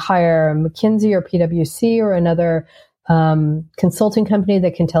 If we hire McKinsey or PwC or another consulting company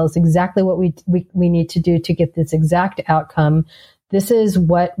that can tell us exactly what we need to do to get this exact outcome, this is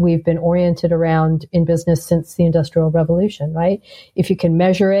what we've been oriented around in business since the Industrial Revolution, right? If you can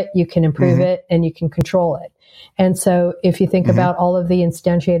measure it, you can improve it, and you can control it. And so if you think about all of the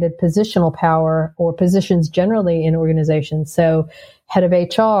instantiated positional power or positions generally in organizations, so head of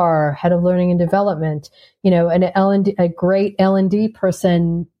HR, head of learning and development, a great L&D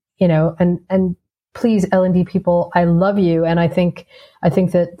person, and please, L&D people, I love you. And I think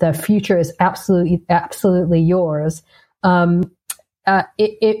that the future is absolutely yours.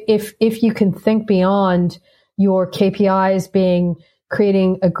 If you can think beyond your KPIs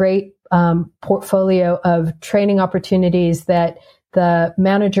creating a great portfolio of training opportunities that the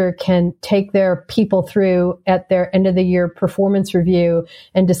manager can take their people through at their end of the year performance review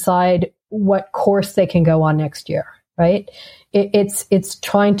and decide what course they can go on next year, right? It's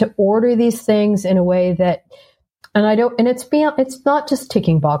trying to order these things in a way that, it's not just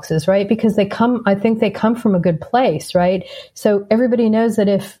ticking boxes, right? Because I think they come from a good place, right? So everybody knows that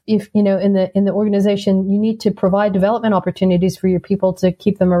if in the organization, you need to provide development opportunities for your people to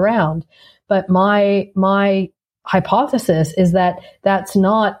keep them around. But my hypothesis is that that's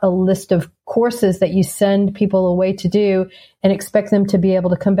not a list of courses that you send people away to do and expect them to be able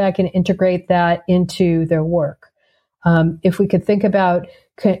to come back and integrate that into their work. If we could think about,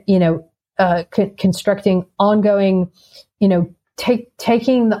 constructing ongoing,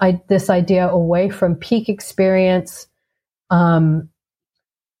 taking this idea away from peak experience,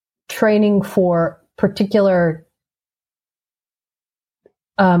 training for particular,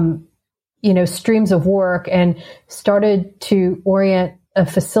 streams of work, and started to orient a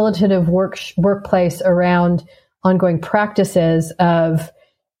facilitative workplace around ongoing practices of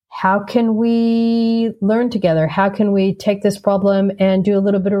how can we learn together? How can we take this problem and do a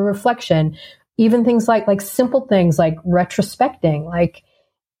little bit of reflection? Even things like simple things like retrospecting, like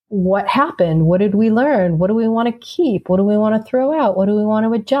what happened? What did we learn? What do we want to keep? What do we want to throw out? What do we want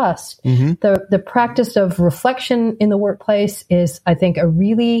to adjust? Mm-hmm. The practice of reflection in the workplace is, I think, a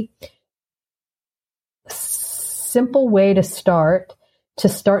really simple way to start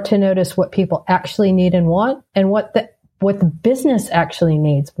to notice what people actually need and want, and what the business actually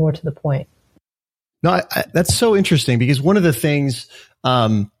needs, more to the point. No, that's so interesting, because one of the things,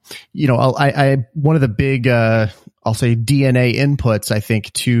 one of the big, I'll say DNA inputs, I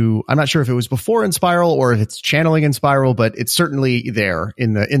think, I'm not sure if it was before Inspiral or if it's channeling Inspiral, but it's certainly there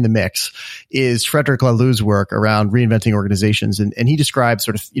in the mix, is Frederic Laloux's work around reinventing organizations. And he describes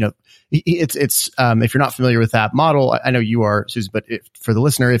sort of, it's if you're not familiar with that model, I know you are, Susan, but for the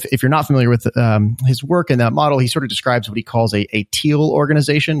listener, if you're not familiar with his work in that model, he sort of describes what he calls a teal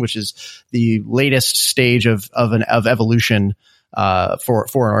organization, which is the latest stage of evolution for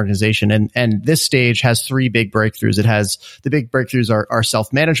an organization. And this stage has three big breakthroughs. The big breakthroughs are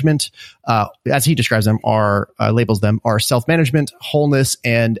self-management, as he describes them, labels them, are self-management, wholeness,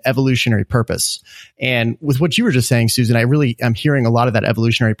 and evolutionary purpose. And with what you were just saying, Susan, I'm hearing a lot of that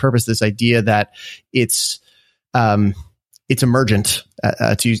evolutionary purpose, this idea that it's emergent,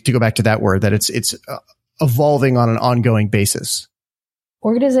 to go back to that word, that it's evolving on an ongoing basis.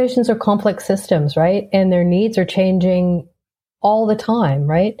 Organizations are complex systems, right? And their needs are changing all the time,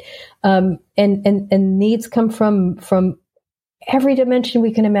 right? And needs come from every dimension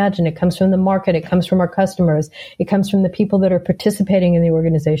we can imagine. It comes from the market. It comes from our customers. It comes from the people that are participating in the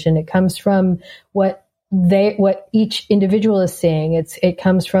organization. It comes from what each individual is seeing. It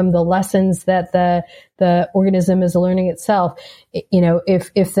comes from the lessons that the organism is learning itself.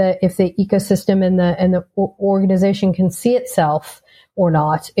 If the ecosystem and the organization can see itself or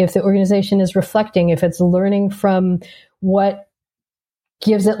not, if the organization is reflecting, if it's learning from what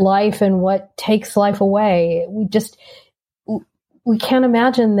gives it life and what takes life away. We can't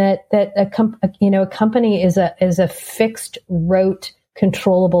imagine that a company is a fixed, rote,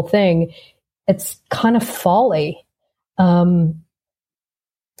 controllable thing. It's kind of folly. But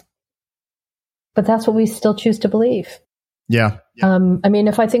that's what we still choose to believe. Yeah.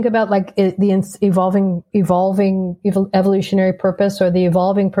 If I think about the evolutionary purpose, or the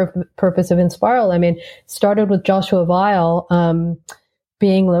evolving purpose of Inspiral, started with Joshua Weil,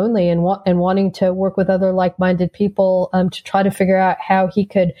 being lonely and wanting to work with other like-minded people, to try to figure out how he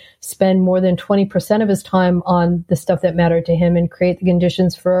could spend more than 20% of his time on the stuff that mattered to him and create the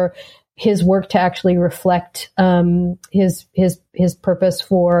conditions for his work to actually reflect his purpose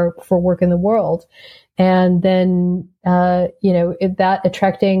for work in the world. And then, that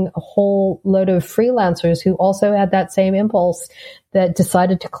attracting a whole load of freelancers who also had that same impulse, that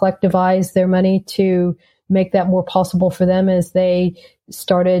decided to collectivize their money to make that more possible for them as they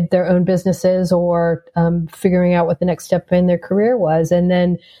started their own businesses, or figuring out what the next step in their career was. And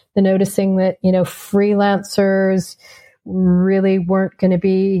then the noticing that, freelancers really weren't going to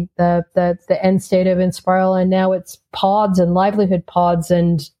be the end state of Inspiral. And now it's pods and livelihood pods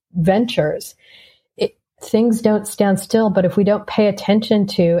and ventures. Things don't stand still, but if we don't pay attention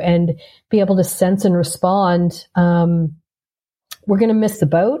to and be able to sense and respond, we're going to miss the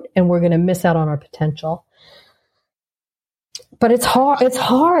boat, and we're going to miss out on our potential. But it's hard. It's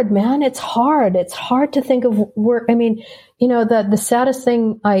hard, man. It's hard. It's hard to think of work. The saddest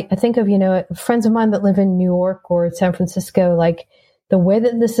thing I think of, friends of mine that live in New York or San Francisco, like the way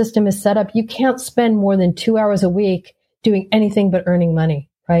that the system is set up, you can't spend more than 2 hours a week doing anything but earning money,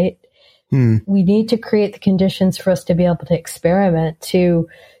 right? We need to create the conditions for us to be able to experiment, to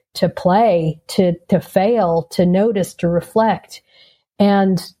play, to fail, to notice, to reflect.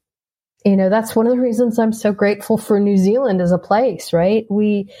 And, that's one of the reasons I'm so grateful for New Zealand as a place, right?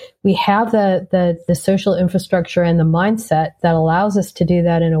 We have the social infrastructure and the mindset that allows us to do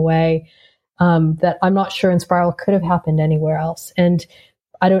that in a way that I'm not sure Inspiral could have happened anywhere else. And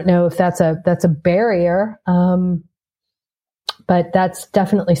I don't know if that's a barrier, but that's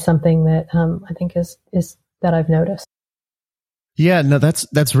definitely something that I think is that I've noticed. Yeah, no,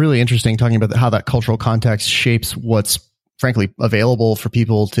 that's really interesting, talking about how that cultural context shapes what's frankly available for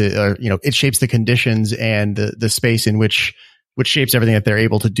people to, it shapes the conditions and the space in which shapes everything that they're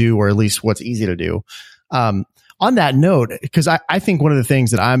able to do, or at least what's easy to do. On that note, because I think one of the things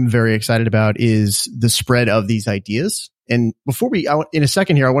that I'm very excited about is the spread of these ideas. And before in a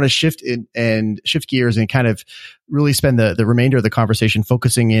second here, I want to shift gears and kind of really spend the remainder of the conversation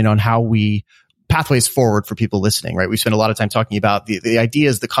focusing in on how pathways forward for people listening, right? We spent a lot of time talking about the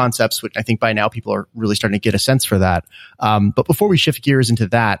ideas, the concepts, which I think by now people are really starting to get a sense for that. But before we shift gears into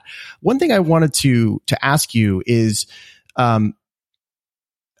that, one thing I wanted to ask you is, I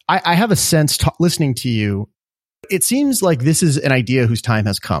have a sense listening to you, it seems like this is an idea whose time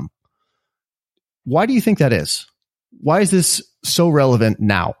has come. Why do you think that is? Why is this so relevant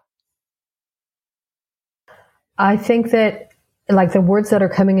now? I think that, like, the words that are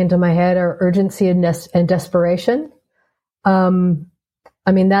coming into my head are urgency and desperation. I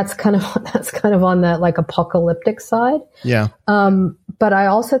mean, that's kind of on that, like, apocalyptic side. Yeah. But I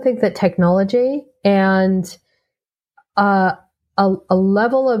also think that technology and a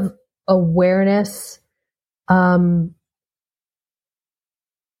level of awareness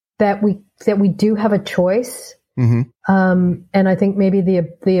that we do have a choice. Mm-hmm. And I think maybe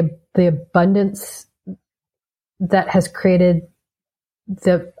the abundance that has created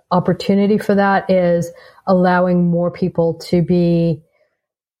the opportunity for that is allowing more people to be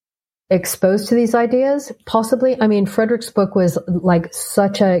exposed to these ideas, possibly. I mean, Frederick's book was like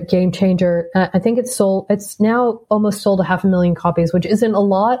such a game changer. I think it's now almost sold 500,000 copies, which isn't a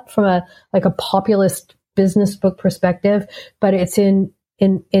lot from a populist business book perspective, but it's in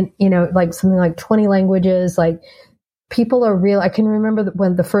like something like 20 languages. Like, people are real. I can remember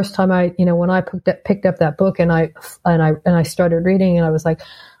when the first time when I picked up that book and I started reading, and I was like,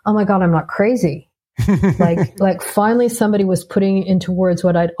 oh my God, I'm not crazy. like finally somebody was putting into words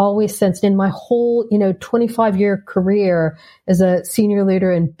what I'd always sensed in my whole, 25-year career as a senior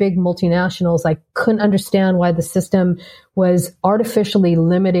leader in big multinationals. I couldn't understand why the system was artificially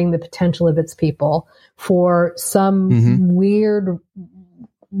limiting the potential of its people for some weird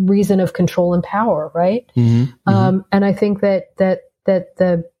reason of control and power, right? And I think that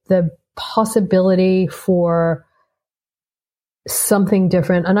the possibility for something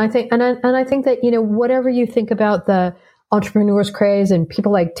different, and I think that whatever you think about the entrepreneurs craze and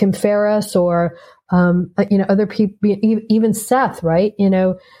people like Tim Ferriss or other people, even Seth, right?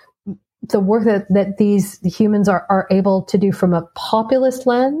 The work that these humans are able to do from a populist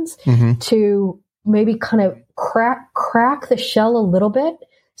lens to maybe kind of crack the shell a little bit,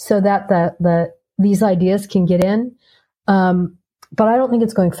 so that these ideas can get in. But I don't think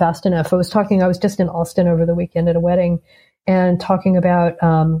it's going fast enough. I was just in Austin over the weekend at a wedding and talking about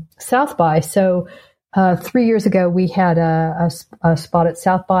South by. So 3 years ago, we had a spot at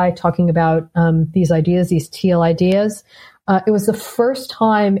South by talking about these ideas, these teal ideas. It was the first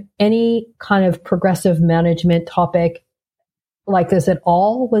time any kind of progressive management topic like this at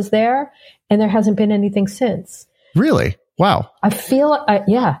all was there, and there hasn't been anything since. Really? Wow. I feel,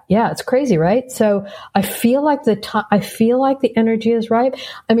 yeah, it's crazy, right? So I feel like the energy is right.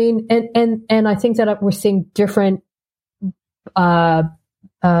 I mean, and I think that we're seeing different books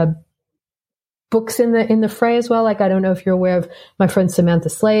in the fray as well. Like, I don't know if you're aware of my friend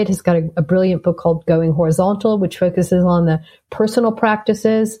Samantha Slade has got a brilliant book called Going Horizontal, which focuses on the personal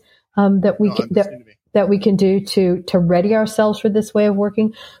practices that we can do to ready ourselves for this way of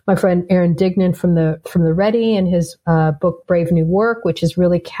working. My friend Aaron Dignan from the Ready, and his book Brave New Work, which is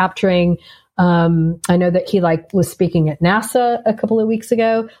really capturing. I know that he was speaking at NASA a couple of weeks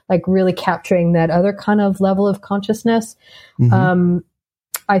ago, really capturing that other kind of level of consciousness.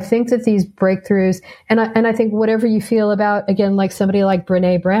 I think that these breakthroughs, and I think whatever you feel about, again, like somebody like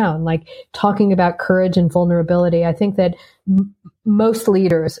Brene Brown, talking about courage and vulnerability, I think that most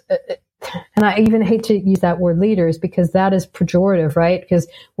leaders, and I even hate to use that word leaders because that is pejorative, right? Because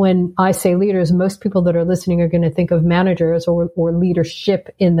when I say leaders, most people that are listening are going to think of managers or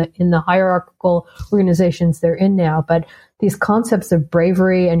leadership in the hierarchical organizations they're in now. But these concepts of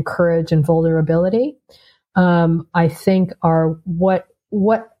bravery and courage and vulnerability, I think are what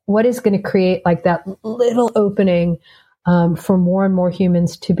is going to create that little opening for more and more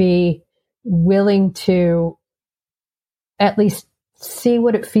humans to be willing to at least see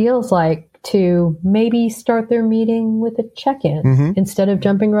what it feels like to maybe start their meeting with a check-in instead of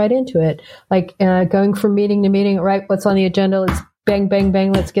jumping right into it. Going from meeting to meeting, right? What's on the agenda? Let's bang, bang,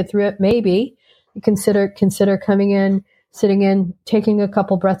 bang. Let's get through it. Maybe consider coming in, sitting in, taking a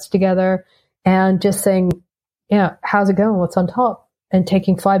couple breaths together and just saying, yeah, how's it going? What's on top? and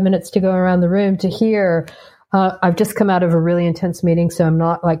taking 5 minutes to go around the room to hear, I've just come out of a really intense meeting, so I'm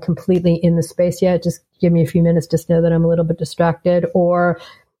not like completely in the space yet. Just give me a few minutes. Just know that I'm a little bit distracted. Or,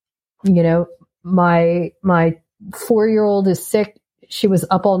 my 4-year-old is sick. She was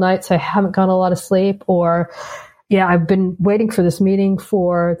up all night, so I haven't gotten a lot of sleep. Or, I've been waiting for this meeting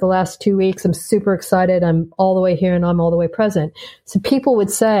for the last 2 weeks. I'm super excited. I'm all the way here and I'm all the way present. So people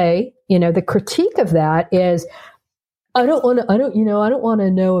would say, the critique of that is, I don't want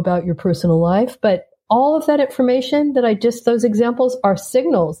to know about your personal life, but all of that information those examples are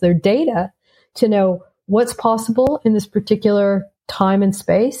signals, they're data to know what's possible in this particular time and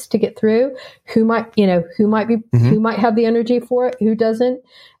space to get through, who might have the energy for it, who doesn't,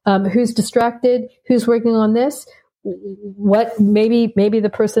 who's distracted, who's working on this, what maybe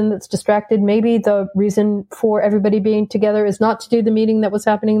the person that's distracted, maybe the reason for everybody being together is not to do the meeting that was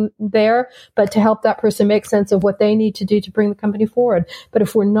happening there, but to help that person make sense of what they need to do to bring the company forward. But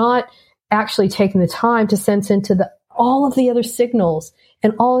if we're not actually taking the time to sense into all of the other signals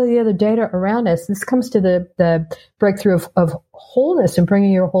and all of the other data around us, this comes to the breakthrough of wholeness and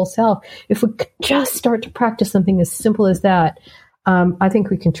bringing your whole self. If we could just start to practice something as simple as that, I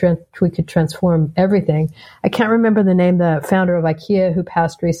think we could transform everything. I can't remember the name, the founder of IKEA who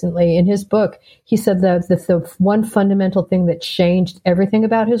passed recently. In his book, he said that the one fundamental thing that changed everything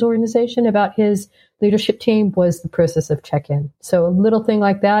about his organization, about his leadership team, was the process of check-in. So a little thing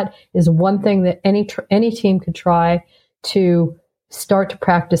like that is one thing that any team could try to start to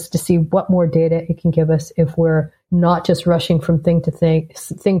practice to see what more data it can give us if we're not just rushing from thing to thing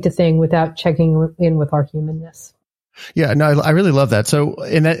without checking in with our humanness. Yeah, no, I really love that. So,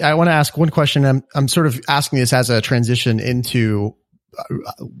 I want to ask one question. I'm sort of asking this as a transition into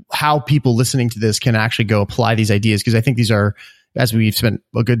how people listening to this can actually go apply these ideas, because I think these are, as we've spent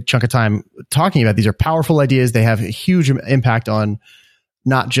a good chunk of time talking about, these are powerful ideas. They have a huge impact on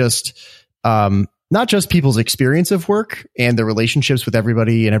not just people's experience of work and the relationships with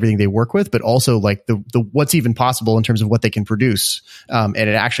everybody and everything they work with, but also like the what's even possible in terms of what they can produce. And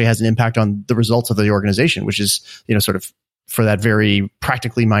it actually has an impact on the results of the organization, which is, sort of for that very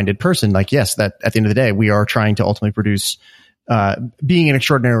practically minded person, like, yes, that at the end of the day, we are trying to ultimately produce, being an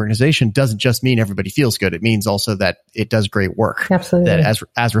extraordinary organization doesn't just mean everybody feels good. It means also that it does great work. Absolutely. That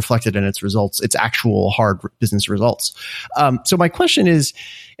as reflected in its results, its actual hard business results. So my question is,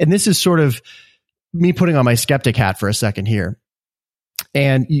 and this is sort of me putting on my skeptic hat for a second here.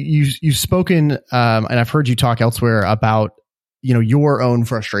 And you've spoken, and I've heard you talk elsewhere about, your own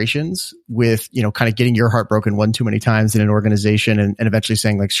frustrations with, kind of getting your heart broken one too many times in an organization and eventually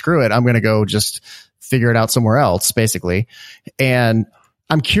saying like, screw it, I'm going to go just figure it out somewhere else, basically. And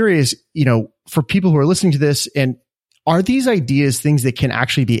I'm curious, for people who are listening to this, and are these ideas things that can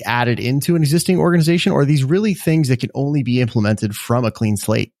actually be added into an existing organization, or are these really things that can only be implemented from a clean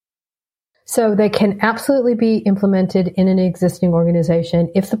slate? So they can absolutely be implemented in an existing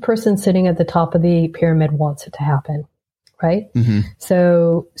organization if the person sitting at the top of the pyramid wants it to happen, right? Mm-hmm.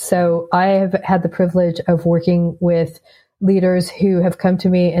 So I have had the privilege of working with leaders who have come to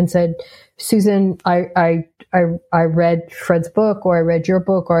me and said, Susan, I read Fred's book, or I read your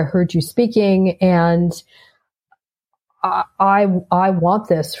book, or I heard you speaking, and I want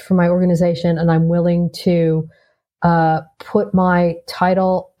this for my organization, and I'm willing to put my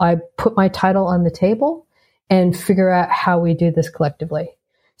title on the table and figure out how we do this collectively.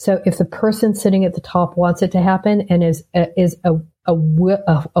 So if the person sitting at the top wants it to happen and is an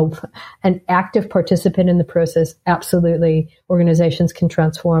active participant in the process, absolutely, organizations can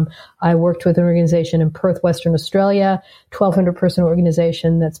transform. I worked with an organization in Perth, Western Australia, 1,200 person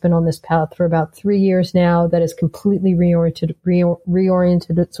organization that's been on this path for about 3 years now, that has completely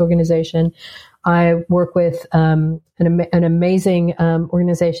reoriented its organization. I work with an amazing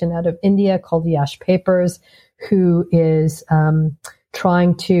organization out of India called Yash Papers, who is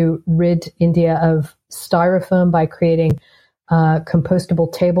trying to rid India of styrofoam by creating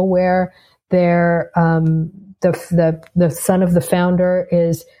compostable tableware. The son of the founder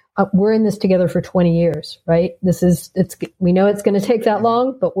is. We're in this together for 20 years, right? We know it's going to take that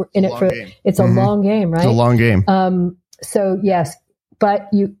long, but we're in it for. It's a long game, right? It's a long game. So yes, but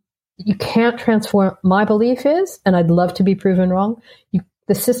you can't transform. My belief is, and I'd love to be proven wrong,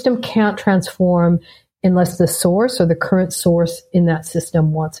 the system can't transform unless the source or the current source in that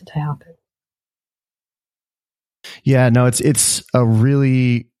system wants it to happen. Yeah, no, it's a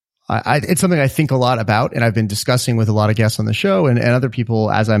really, it's something I think a lot about, and I've been discussing with a lot of guests on the show and other people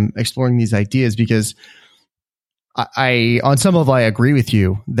as I'm exploring these ideas, because I on some level, I agree with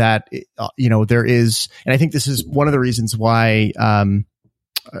you that, there is, and I think this is one of the reasons why,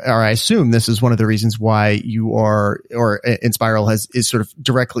 or I assume this is one of the reasons why you are, or Enspiral is sort of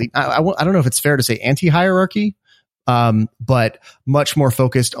directly, I don't know if it's fair to say anti-hierarchy, but much more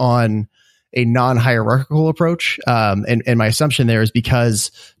focused on a non-hierarchical approach. And my assumption there is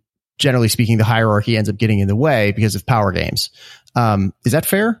because, generally speaking, the hierarchy ends up getting in the way because of power games. Is that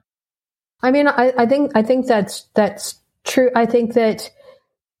fair? I mean, I think that's true. I think that,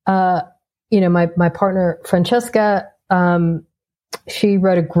 my partner, Francesca, she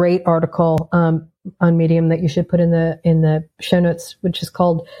wrote a great article, on Medium that you should put in the show notes, which is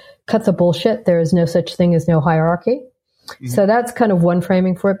called "Cut the Bullshit. There is no such thing as no hierarchy." Mm-hmm. So that's kind of one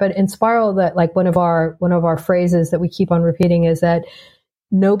framing for it. But in Spiral, that like one of our phrases that we keep on repeating is that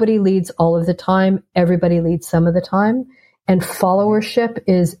nobody leads all of the time. Everybody leads some of the time. And followership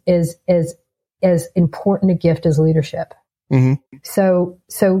is as important a gift as leadership. Mm-hmm. So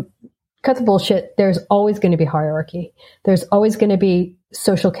cut the bullshit. There's always going to be hierarchy. There's always going to be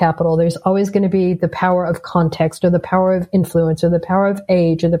social capital. There's always going to be the power of context, or the power of influence, or the power of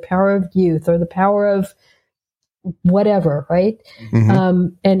age, or the power of youth, or the power of whatever, right?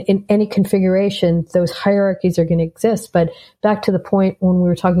 Mm-hmm. And in any configuration, those hierarchies are going to exist. But back to the point when we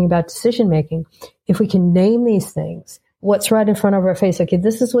were talking about decision making, if we can name these things, what's right in front of our face, okay,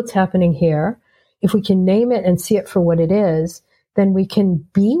 this is what's happening here. If we can name it and see it for what it is, then we can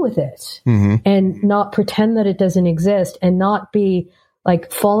be with it, mm-hmm. and not pretend that it doesn't exist, and not be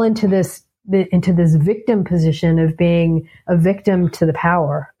like fall into this victim position of being a victim to the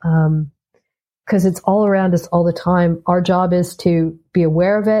power. Because it's all around us all the time. Our job is to be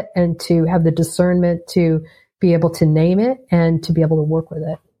aware of it and to have the discernment to be able to name it and to be able to work with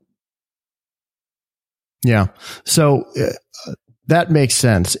it. Yeah. So that makes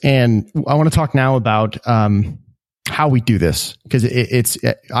sense. And I want to talk now about how we do this, because it's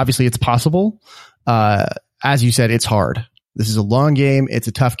obviously it's possible. As you said, it's hard. This is a long game. It's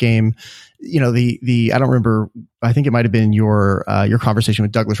a tough game. I don't remember, I think it might have been your conversation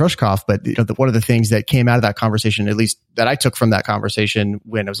with Douglas Rushkoff, but one of the things that came out of that conversation, at least that I took from that conversation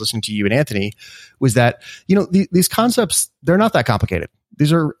when I was listening to you and Anthony, was that, these concepts, they're not that complicated.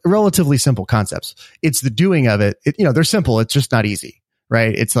 These are relatively simple concepts. It's the doing of it. They're simple. It's just not easy,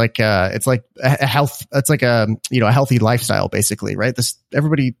 right? It's like a healthy lifestyle, basically, right?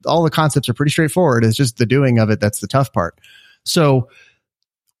 All the concepts are pretty straightforward. It's just the doing of it that's the tough part. So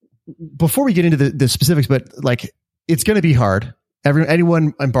before we get into the specifics, but like, it's going to be hard.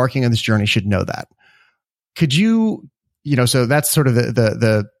 Anyone embarking on this journey should know that. Could you, so that's sort of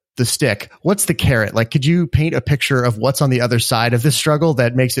the stick. What's the carrot? Like, could you paint a picture of what's on the other side of this struggle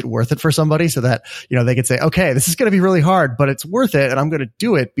that makes it worth it for somebody, so that, they could say, okay, this is going to be really hard, but it's worth it. And I'm going to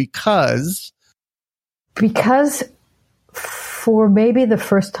do it because for maybe the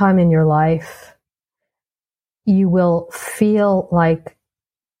first time in your life, you will feel like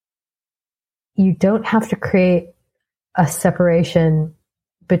you don't have to create a separation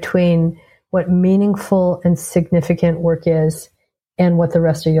between what meaningful and significant work is and what the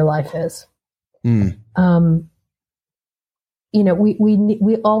rest of your life is. Mm.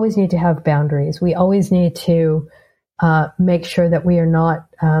 We always need to have boundaries. We always need to make sure that we are not,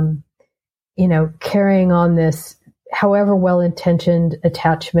 carrying on this, however well-intentioned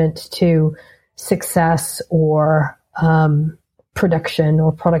attachment to success or production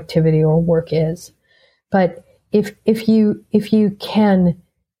or productivity or work is. But if you can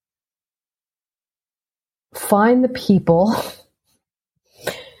find the people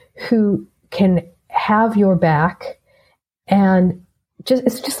who can have your back, and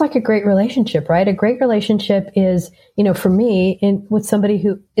it's just like a great relationship, right? A great relationship is, for me, with somebody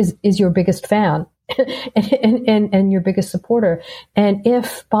who is your biggest fan and your biggest supporter. And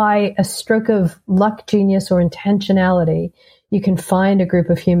if by a stroke of luck, genius, or intentionality, you can find a group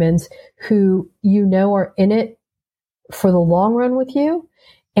of humans who are in it for the long run with you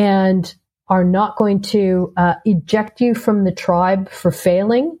and are not going to eject you from the tribe for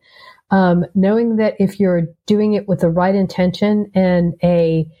failing, knowing that if you're doing it with the right intention and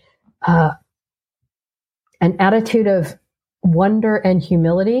an attitude of wonder and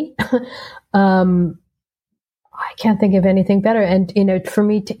humility, I can't think of anything better. And, for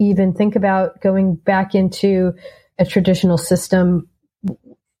me to even think about going back into a traditional system,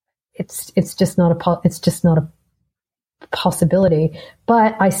 it's just not a possibility.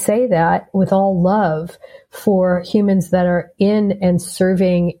 But I say that with all love for humans that are in and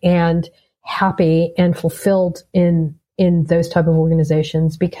serving and happy and fulfilled in those type of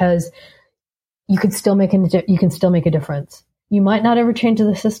organizations, because you can still make a difference. You might not ever change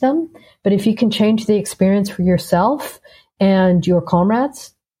the system, but if you can change the experience for yourself and your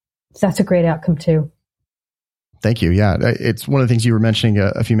comrades, that's a great outcome too. Thank you. Yeah. It's one of the things you were mentioning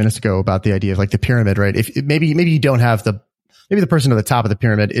a few minutes ago about the idea of like the pyramid, right? If maybe you don't have maybe the person at the top of the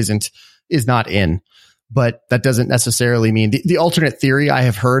pyramid is not in, but that doesn't necessarily mean the alternate theory I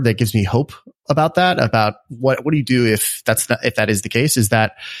have heard that gives me hope about that, about what do you do if that is the case, is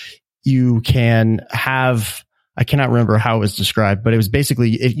that you can have, I cannot remember how it was described, but it was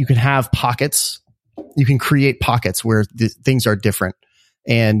basically if you can have pockets, you can create pockets where things are different.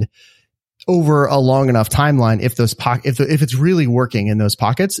 And over a long enough timeline, if it's really working in those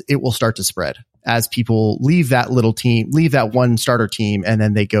pockets, it will start to spread as people leave that little team, leave that one starter team, and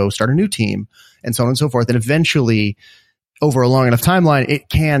then they go start a new team, and so on and so forth. And eventually, over a long enough timeline, it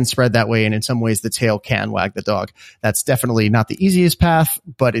can spread that way. And in some ways, the tail can wag the dog. That's definitely not the easiest path,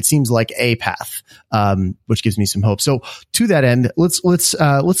 but it seems like a path, which gives me some hope. So to that end, let's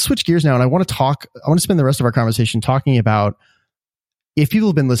switch gears now. And I want to spend the rest of our conversation talking about, if people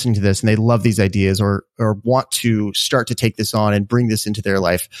have been listening to this and they love these ideas or want to start to take this on and bring this into their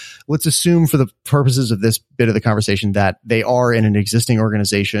life, let's assume for the purposes of this bit of the conversation that they are in an existing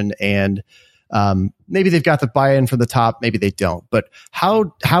organization and maybe they've got the buy-in from the top, maybe they don't. But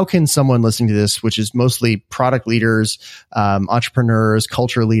how can someone listening to this, which is mostly product leaders, entrepreneurs,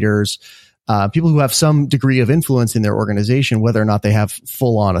 culture leaders, people who have some degree of influence in their organization, whether or not they have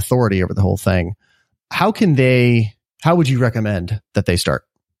full-on authority over the whole thing, how would you recommend that they start?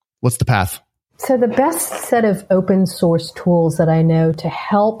 What's the path? So the best set of open source tools that I know to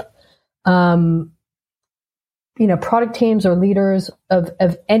help, product teams or leaders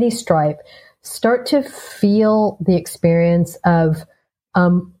of any stripe start to feel the experience of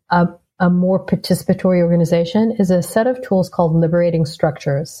a more participatory organization is a set of tools called Liberating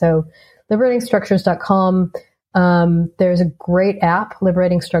Structures. So liberatingstructures.com. There's a great app,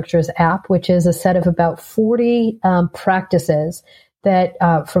 Liberating Structures app, which is a set of about 40 practices that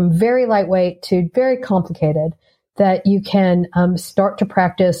from very lightweight to very complicated that you can start to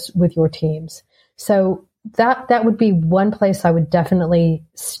practice with your teams. So that would be one place I would definitely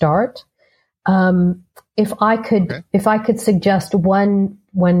start. If I could suggest one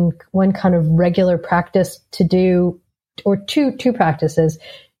kind of regular practice to do, or two practices.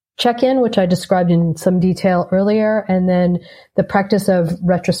 Check-in, which I described in some detail earlier, and then the practice of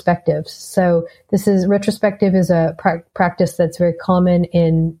retrospectives. So retrospective is a practice that's very common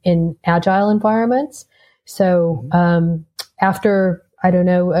in agile environments. So after, I don't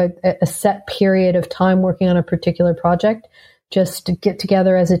know, a set period of time working on a particular project, just to get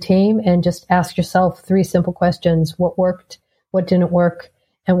together as a team and just ask yourself 3 simple questions: what worked, what didn't work,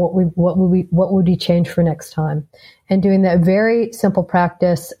 and what would you change for next time? And doing that very simple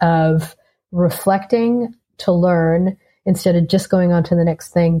practice of reflecting to learn instead of just going on to the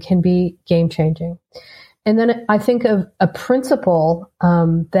next thing can be game changing. And then I think of a principle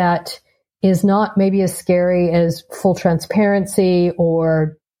that is not maybe as scary as full transparency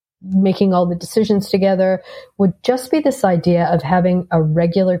or making all the decisions together, would just be this idea of having a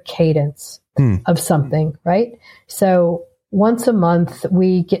regular cadence of something, right? So once a month,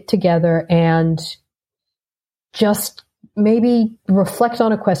 we get together and just maybe reflect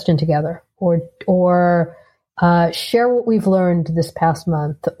on a question together, or share what we've learned this past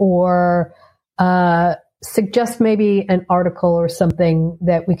month, or suggest maybe an article or something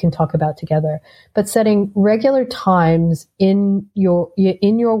that we can talk about together. But setting regular times in your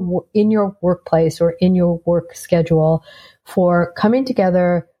workplace or in your work schedule for coming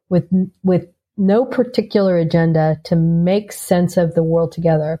together with no particular agenda to make sense of the world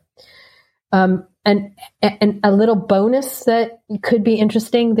together. And a little bonus that could be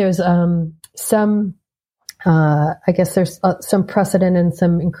interesting. There's some precedent and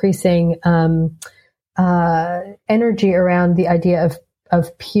some increasing energy around the idea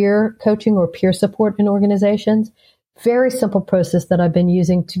of peer coaching or peer support in organizations. Very simple process that I've been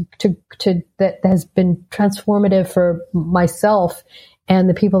using to that has been transformative for myself and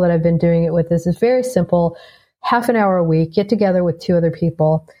the people that I've been doing it with. This is very simple. Half an hour a week, get together with 2 other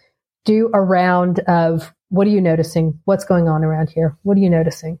people, do a round of, what are you noticing? What's going on around here? What are you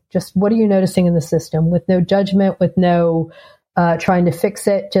noticing? Just what are you noticing in the system, with no judgment, with no trying to fix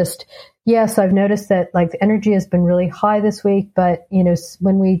it. Just, yes, I've noticed that like the energy has been really high this week, but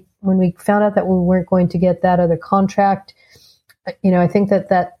when we found out that we weren't going to get that other contract, I think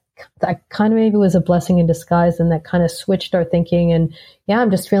that kind of maybe was a blessing in disguise, and that kind of switched our thinking. And yeah,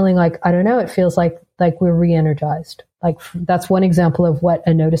 I'm just feeling like, I don't know, it feels like we're re-energized. Like that's one example of what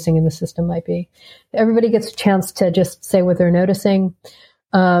a noticing in the system might be. Everybody gets a chance to just say what they're noticing.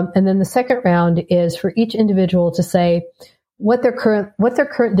 And then the second round is for each individual to say what their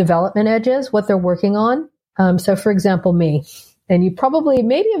current development edge is, what they're working on. So for example, me, and you probably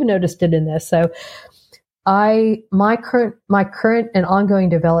maybe have noticed it in this. So my current and ongoing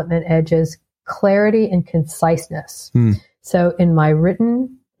development edge is clarity and conciseness. So in my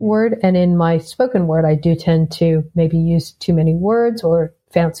written word and in my spoken word, I do tend to maybe use too many words or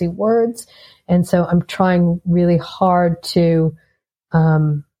fancy words. And so I'm trying really hard to,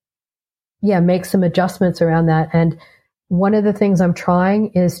 make some adjustments around that. And one of the things I'm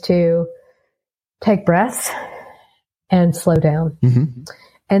trying is to take breaths and slow down. Mm-hmm.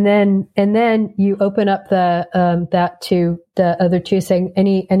 And then you open up that to the other two, saying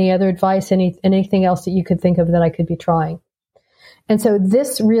any other advice, anything else that you could think of that I could be trying. And so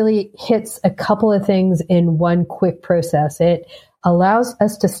this really hits a couple of things in one quick process. It allows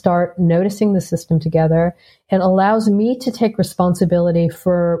us to start noticing the system together. It allows me to take responsibility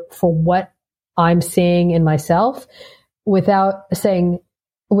for what I'm seeing in myself without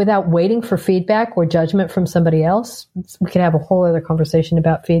waiting for feedback or judgment from somebody else. We could have a whole other conversation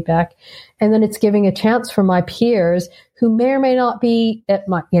about feedback. And then it's giving a chance for my peers who may or may not be at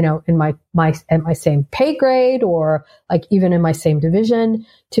my, in my same pay grade or like even in my same division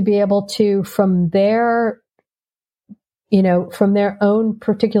to be able to, from their own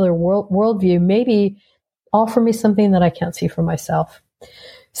particular worldview, maybe offer me something that I can't see for myself.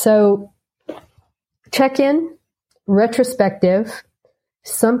 So check-in, retrospective,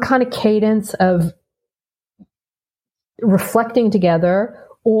 some kind of cadence of reflecting together,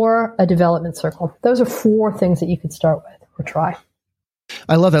 or a development circle. Those are 4 things that you could start with or try.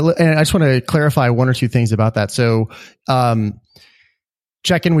 I love that. And I just want to clarify one or two things about that. So,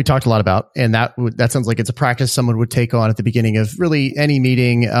 check-in, we talked a lot about, and that sounds like it's a practice someone would take on at the beginning of really any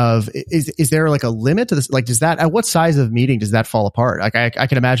meeting. Is there like a limit to this? Like, at what size of meeting does that fall apart? Like, I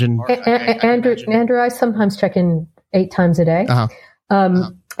can imagine. Andrew, I sometimes check in 8 times a day.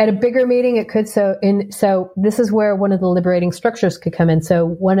 At a bigger meeting, it could. So this is where one of the liberating structures could come in. So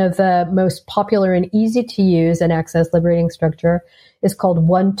one of the most popular and easy to use and access liberating structure is called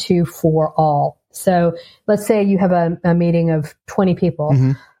 1, 2, 4, all. So let's say you have a meeting of 20 people.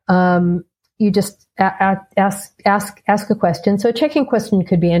 Mm-hmm. You just ask a question. So a checking question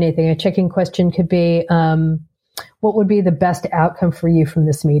could be anything. A checking question could be, what would be the best outcome for you from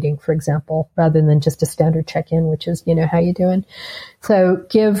this meeting, for example, rather than just a standard check-in, which is, how you doing? So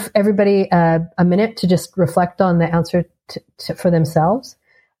give everybody a minute to just reflect on the answer for themselves.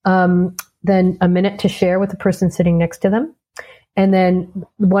 Then a minute to share with the person sitting next to them. And then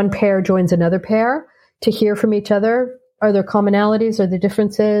one pair joins another pair to hear from each other. Are there commonalities? Are there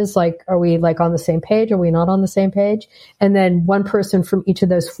differences? Like, are we like on the same page? Are we not on the same page? And then one person from each of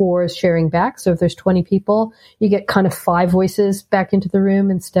those 4 is sharing back. So if there's 20 people, you get kind of 5 voices back into the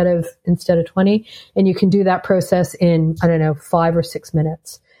room instead of 20. And you can do that process in, 5 or 6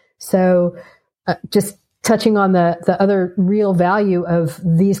 minutes. So just touching on the other real value of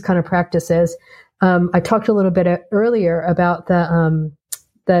these kind of practices. I talked a little bit earlier about the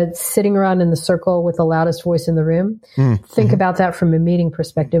sitting around in the circle with the loudest voice in the room. Think about that from a meeting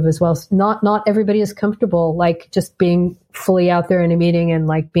perspective as well. Not everybody is comfortable, like just being fully out there in a meeting and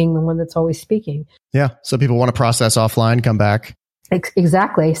like being the one that's always speaking. Yeah. So people want to process offline, come back.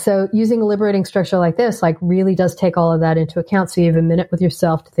 Exactly. So using a liberating structure like this, like really does take all of that into account. So you have a minute with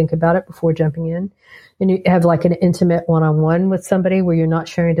yourself to think about it before jumping in. And you have like an intimate one-on-one with somebody where you're not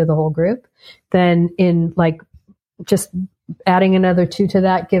sharing to the whole group. Then in like just adding another 2 to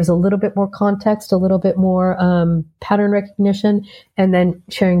that gives a little bit more context, a little bit more pattern recognition, and then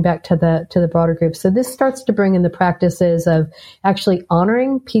sharing back to the broader group. So this starts to bring in the practices of actually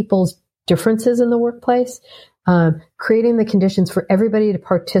honoring people's differences in the workplace, creating the conditions for everybody to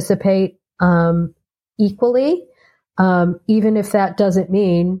participate equally, even if that doesn't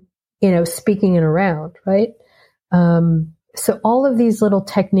mean, speaking in a round, right? So all of these little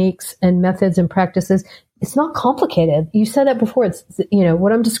techniques and methods and practices, it's not complicated. You said that before. It's,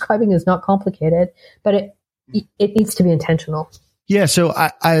 what I'm describing is not complicated, but it needs to be intentional. Yeah. So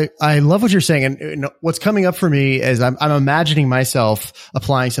I love what you're saying. And what's coming up for me is I'm imagining myself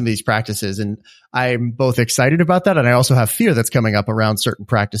applying some of these practices, and I'm both excited about that. And I also have fear that's coming up around certain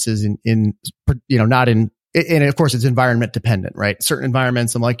practices and of course it's environment dependent, right? Certain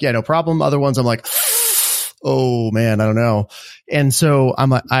environments, I'm like, yeah, no problem. Other ones I'm like, oh man, I don't know. And so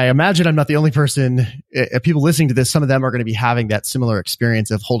I imagine I'm not the only person. People listening to this, some of them are going to be having that similar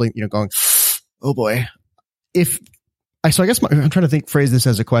experience of holding, going, oh boy. So I guess I'm trying to phrase this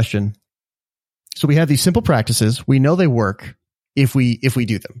as a question. So we have these simple practices. We know they work if we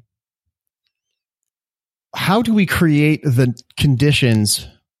do them. How do we create the conditions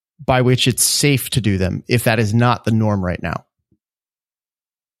by which it's safe to do them if that is not the norm right now?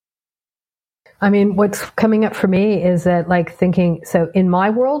 I mean, what's coming up for me is that like thinking, so in my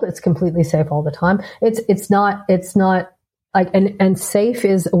world, it's completely safe all the time. It's not like, and safe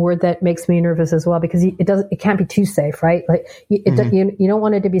is a word that makes me nervous as well, because it can't be too safe, right? Like you don't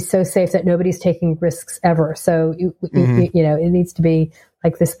want it to be so safe that nobody's taking risks ever. So it needs to be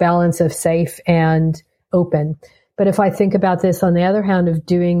like this balance of safe and open. But if I think about this on the other hand of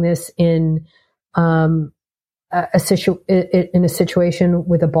doing this in, a situation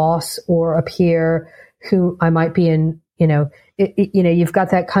with a boss or a peer who I might be in, you've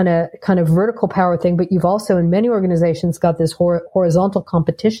got that kind of vertical power thing, but you've also in many organizations got this horizontal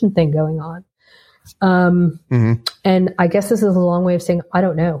competition thing going on. And I guess this is a long way of saying, I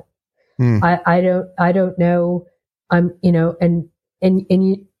don't know. I don't know.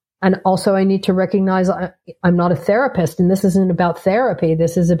 And also I need to recognize I'm not a therapist, and this isn't about therapy.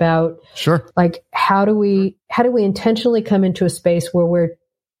 This is about like, how do we intentionally come into a space where we're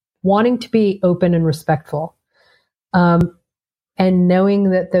wanting to be open and respectful, and knowing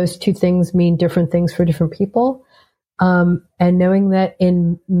that those two things mean different things for different people, and knowing that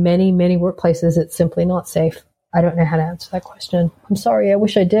in many, many workplaces, it's simply not safe. I don't know how to answer that question. I'm sorry. I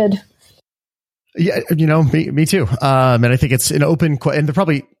wish I did. Yeah. Me too. And I think it's an open, and they're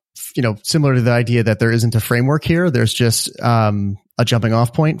probably, similar to the idea that there isn't a framework here. There's just a jumping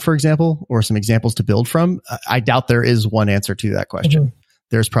off point, for example, or some examples to build from. I doubt there is one answer to that question. Mm-hmm.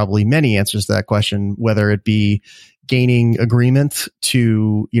 There's probably many answers to that question, whether it be gaining agreement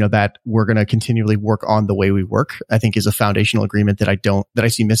to, that we're going to continually work on the way we work, I think is a foundational agreement that I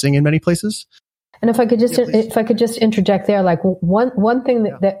see missing in many places. And if I could just interject there, like one thing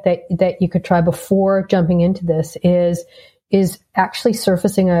that you could try before jumping into this is actually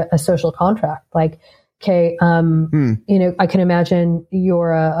surfacing a social contract. Like, okay, I can imagine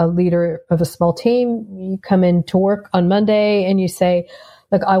you're a leader of a small team. You come into work on Monday and you say,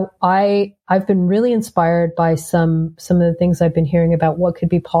 look, I've been really inspired by some of the things I've been hearing about what could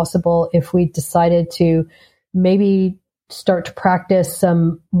be possible if we decided to maybe start to practice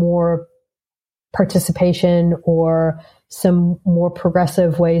some more participation or some more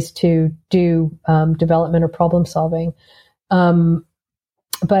progressive ways to do development or problem solving.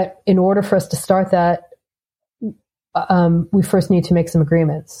 But in order for us to start that, we first need to make some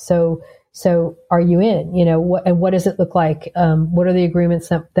agreements. So are you in, what does it look like? What are the agreements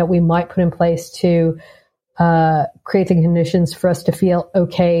that we might put in place to, create the conditions for us to feel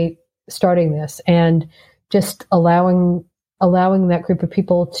okay starting this, and just allowing that group of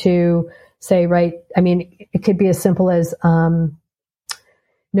people to say, right. I mean, it could be as simple as,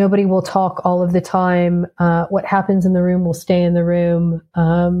 nobody will talk all of the time. What happens in the room will stay in the room.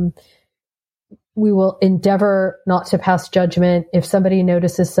 We will endeavor not to pass judgment. If somebody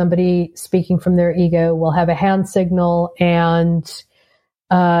notices somebody speaking from their ego, we'll have a hand signal. And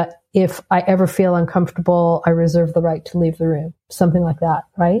if I ever feel uncomfortable, I reserve the right to leave the room. Something like that,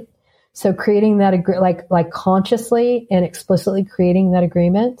 right? So creating that, like consciously and explicitly creating that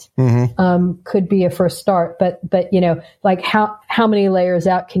agreement, could be a first start. But like how many layers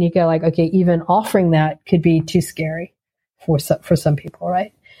out can you go? Like, okay, even offering that could be too scary for some people,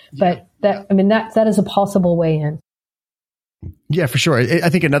 right? Yeah. But that is a possible way in. Yeah, for sure. I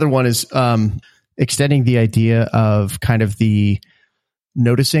think another one is extending the idea of kind of the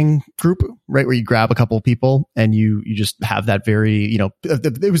noticing group, right? Where you grab a couple of people and you just have that very,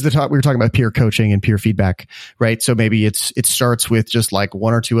 it was the talk we were talking about, peer coaching and peer feedback, right? So maybe it starts with just like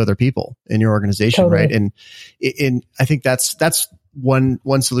one or two other people in your organization, totally. Right? And I think that's one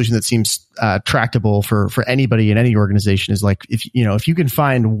solution that seems tractable for anybody in any organization is like, if you can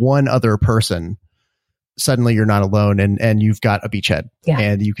find one other person, suddenly you're not alone and you've got a beachhead,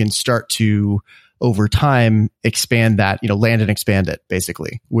 and you can start to, over time, expand that, land and expand it,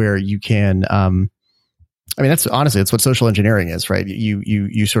 basically, where you can, that's what social engineering is, right?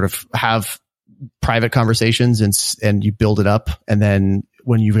 You sort of have private conversations and you build it up. And then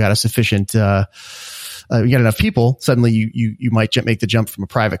when you've got a sufficient, you got enough people, suddenly you might make the jump from a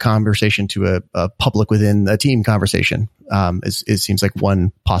private conversation to a public within a team conversation. It seems like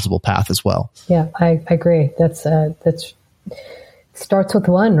one possible path as well. Yeah, I agree. That's starts with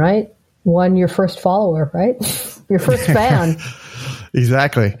one, right? One, your first follower, right? Your first fan.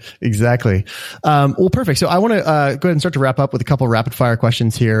 Exactly. Well, perfect. So I want to go ahead and start to wrap up with a couple of rapid fire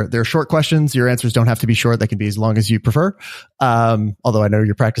questions here. They're short questions. Your answers don't have to be short. They can be as long as you prefer. Although I know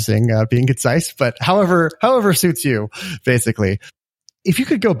you're practicing being concise, but however suits you, basically. If you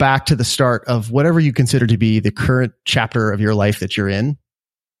could go back to the start of whatever you consider to be the current chapter of your life that you're in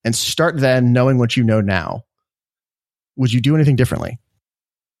and start then knowing what you know now, would you do anything differently?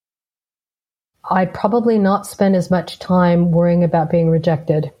 I'd probably not spend as much time worrying about being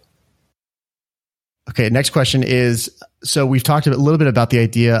rejected. Okay. Next question is, so we've talked a little bit about the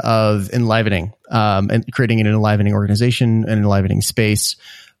idea of enlivening, and creating an enlivening organization, an enlivening space.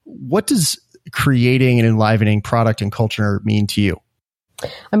 What does creating an enlivening product and culture mean to you?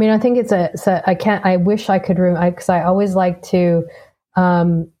 I mean, I think I wish I could, because I always like to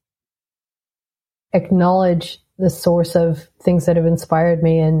acknowledge the source of things that have inspired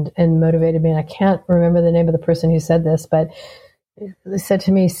me and motivated me. And I can't remember the name of the person who said this, but they said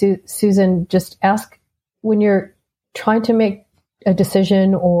to me, Susan, just ask when you're trying to make a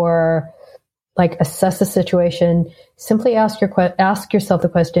decision or like assess a situation, simply ask yourself the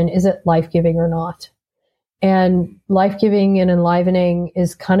question, is it life-giving or not? And life-giving and enlivening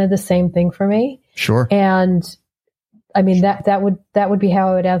is kind of the same thing for me. Sure. And I mean, that would be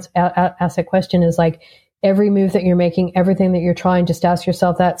how I would ask that question, is like every move that you're making, everything that you're trying, just ask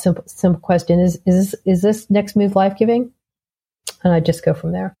yourself that simple question, is this next move life-giving? And I just go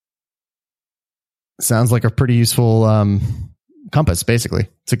from there. Sounds like a pretty useful compass, basically.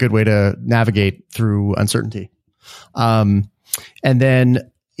 It's a good way to navigate through uncertainty. And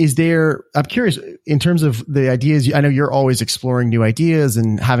then I'm curious, in terms of the ideas, I know you're always exploring new ideas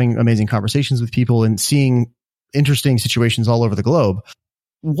and having amazing conversations with people and seeing interesting situations all over the globe.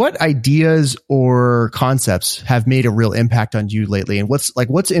 What ideas or concepts have made a real impact on you lately? And what's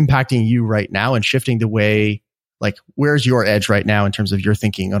impacting you right now and shifting the way, like, where's your edge right now in terms of your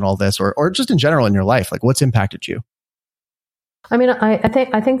thinking on all this, or just in general in your life? Like, what's impacted you? I mean, I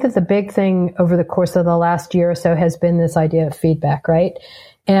think that the big thing over the course of the last year or so has been this idea of feedback, right?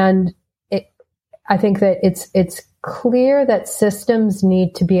 And I think that it's clear that systems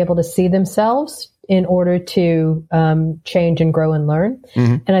need to be able to see themselves in order to change and grow and learn.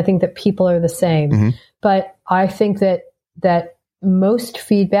 Mm-hmm. And I think that people are the same. Mm-hmm. But I think that most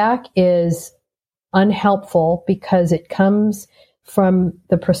feedback is unhelpful because it comes from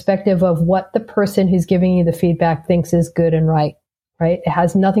the perspective of what the person who's giving you the feedback thinks is good and right? It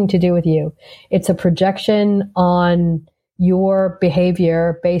has nothing to do with you. It's a projection on your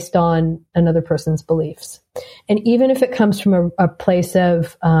behavior based on another person's beliefs. And even if it comes from a place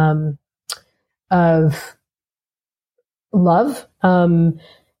of love,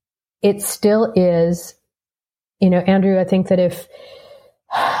 it still is, Andrew, I think that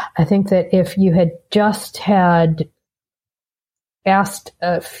if you had just had asked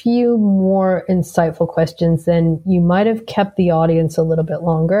a few more insightful questions, then you might have kept the audience a little bit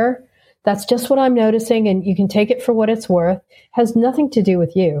longer. That's just what I'm noticing, and you can take it for what it's worth. It has nothing to do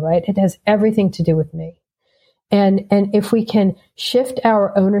with you, right? It has everything to do with me. And if we can shift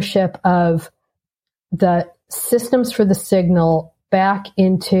our ownership of the systems for the signal back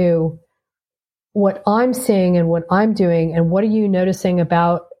into what I'm seeing and what I'm doing, and what are you noticing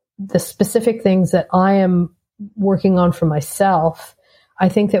about the specific things that I am working on for myself, I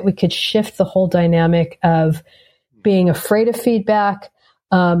think that we could shift the whole dynamic of being afraid of feedback,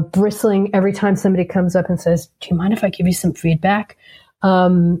 bristling every time somebody comes up and says, do you mind if I give you some feedback?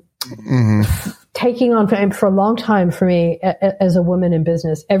 Taking on, for a long time for me as a woman in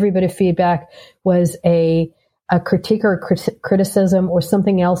business, every bit of feedback was a critique or criticism or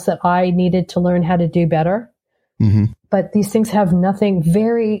something else that I needed to learn how to do better. Mm-hmm. But these things have nothing,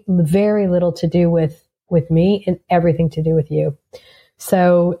 very, very little to do with me and everything to do with you.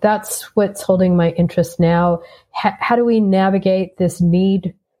 So that's what's holding my interest now. How do we navigate this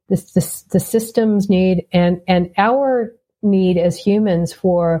need, the system's need and our need as humans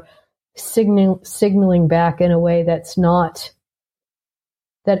for signaling back in a way that's not,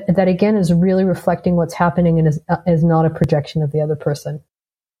 that again is really reflecting what's happening and is not a projection of the other person.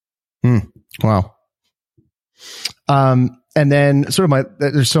 Wow. And then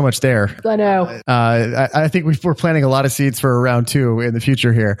there's so much there. I know. I think we're planting a lot of seeds for round 2 in the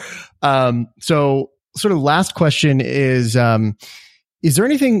future here. So sort of last question is there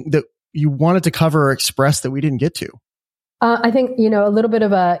anything that you wanted to cover or express that we didn't get to? I think, a little bit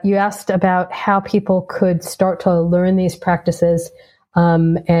you asked about how people could start to learn these practices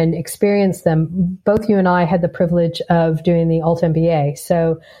and experience them. Both you and I had the privilege of doing the Alt MBA.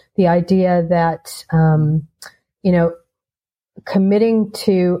 So the idea that, committing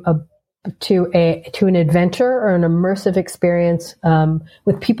to an adventure or an immersive experience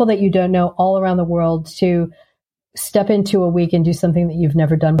with people that you don't know all around the world, to step into a week and do something that you've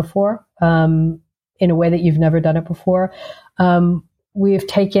never done before in a way that you've never done it before. We've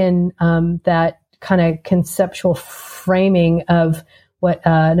taken that kind of conceptual framing of what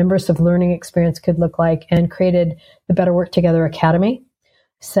an immersive learning experience could look like and created the Better Work Together Academy.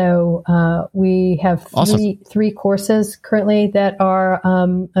 So we have three courses currently that are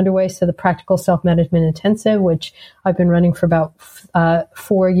underway. So the Practical Self-Management Intensive, which I've been running for about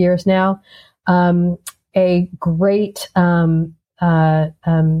 4 years now. a great immersive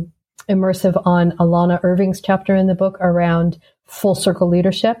on Alana Irving's chapter in the book around full circle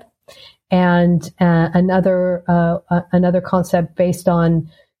leadership, and another concept based on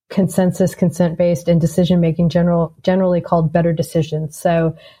consensus, consent-based, and decision-making generally called Better Decisions.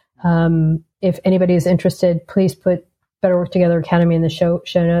 So if anybody is interested, please put Better Work Together Academy in the show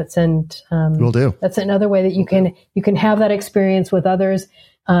notes, and will do. That's another way that you can have that experience with others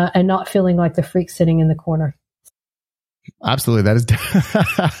and not feeling like the freak sitting in the corner. Absolutely. That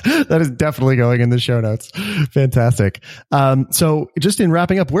is definitely going in the show notes. Fantastic. So just in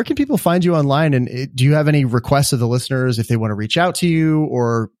wrapping up, where can people find you online? And do you have any requests of the listeners if they want to reach out to you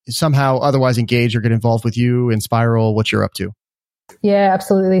or somehow otherwise engage or get involved with you in Spiral, what you're up to? Yeah,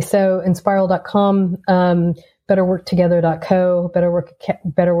 absolutely. So inspiral.com, betterworktogether.co,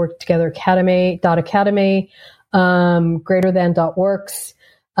 betterworktogetheracademy.academy, greaterthan.works,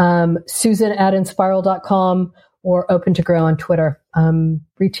 Susan@inspiral.com, or Open to Grow on Twitter.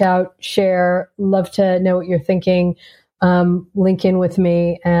 Reach out, share, love to know what you're thinking, link in with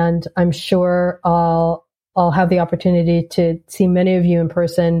me, and I'm sure I'll have the opportunity to see many of you in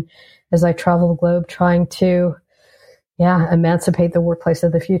person as I travel the globe trying to, emancipate the workplace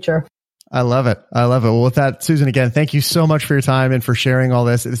of the future. I love it. Well, with that, Susan, again, thank you so much for your time and for sharing all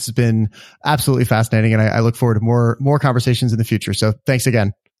this. This has been absolutely fascinating, and I look forward to more conversations in the future. So thanks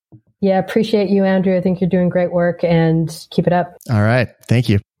again. Yeah, appreciate you, Andrew. I think you're doing great work, and keep it up. All right. Thank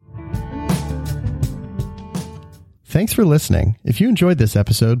you. Thanks for listening. If you enjoyed this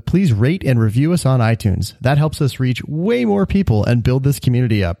episode, please rate and review us on iTunes. That helps us reach way more people and build this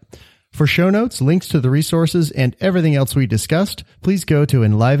community up. For show notes, links to the resources, and everything else we discussed, please go to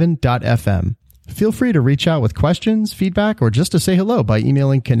enliven.fm. Feel free to reach out with questions, feedback, or just to say hello by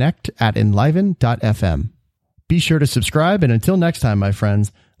emailing connect@enliven.fm. Be sure to subscribe, and until next time, my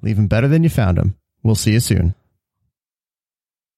friends, leave them better than you found them. We'll see you soon.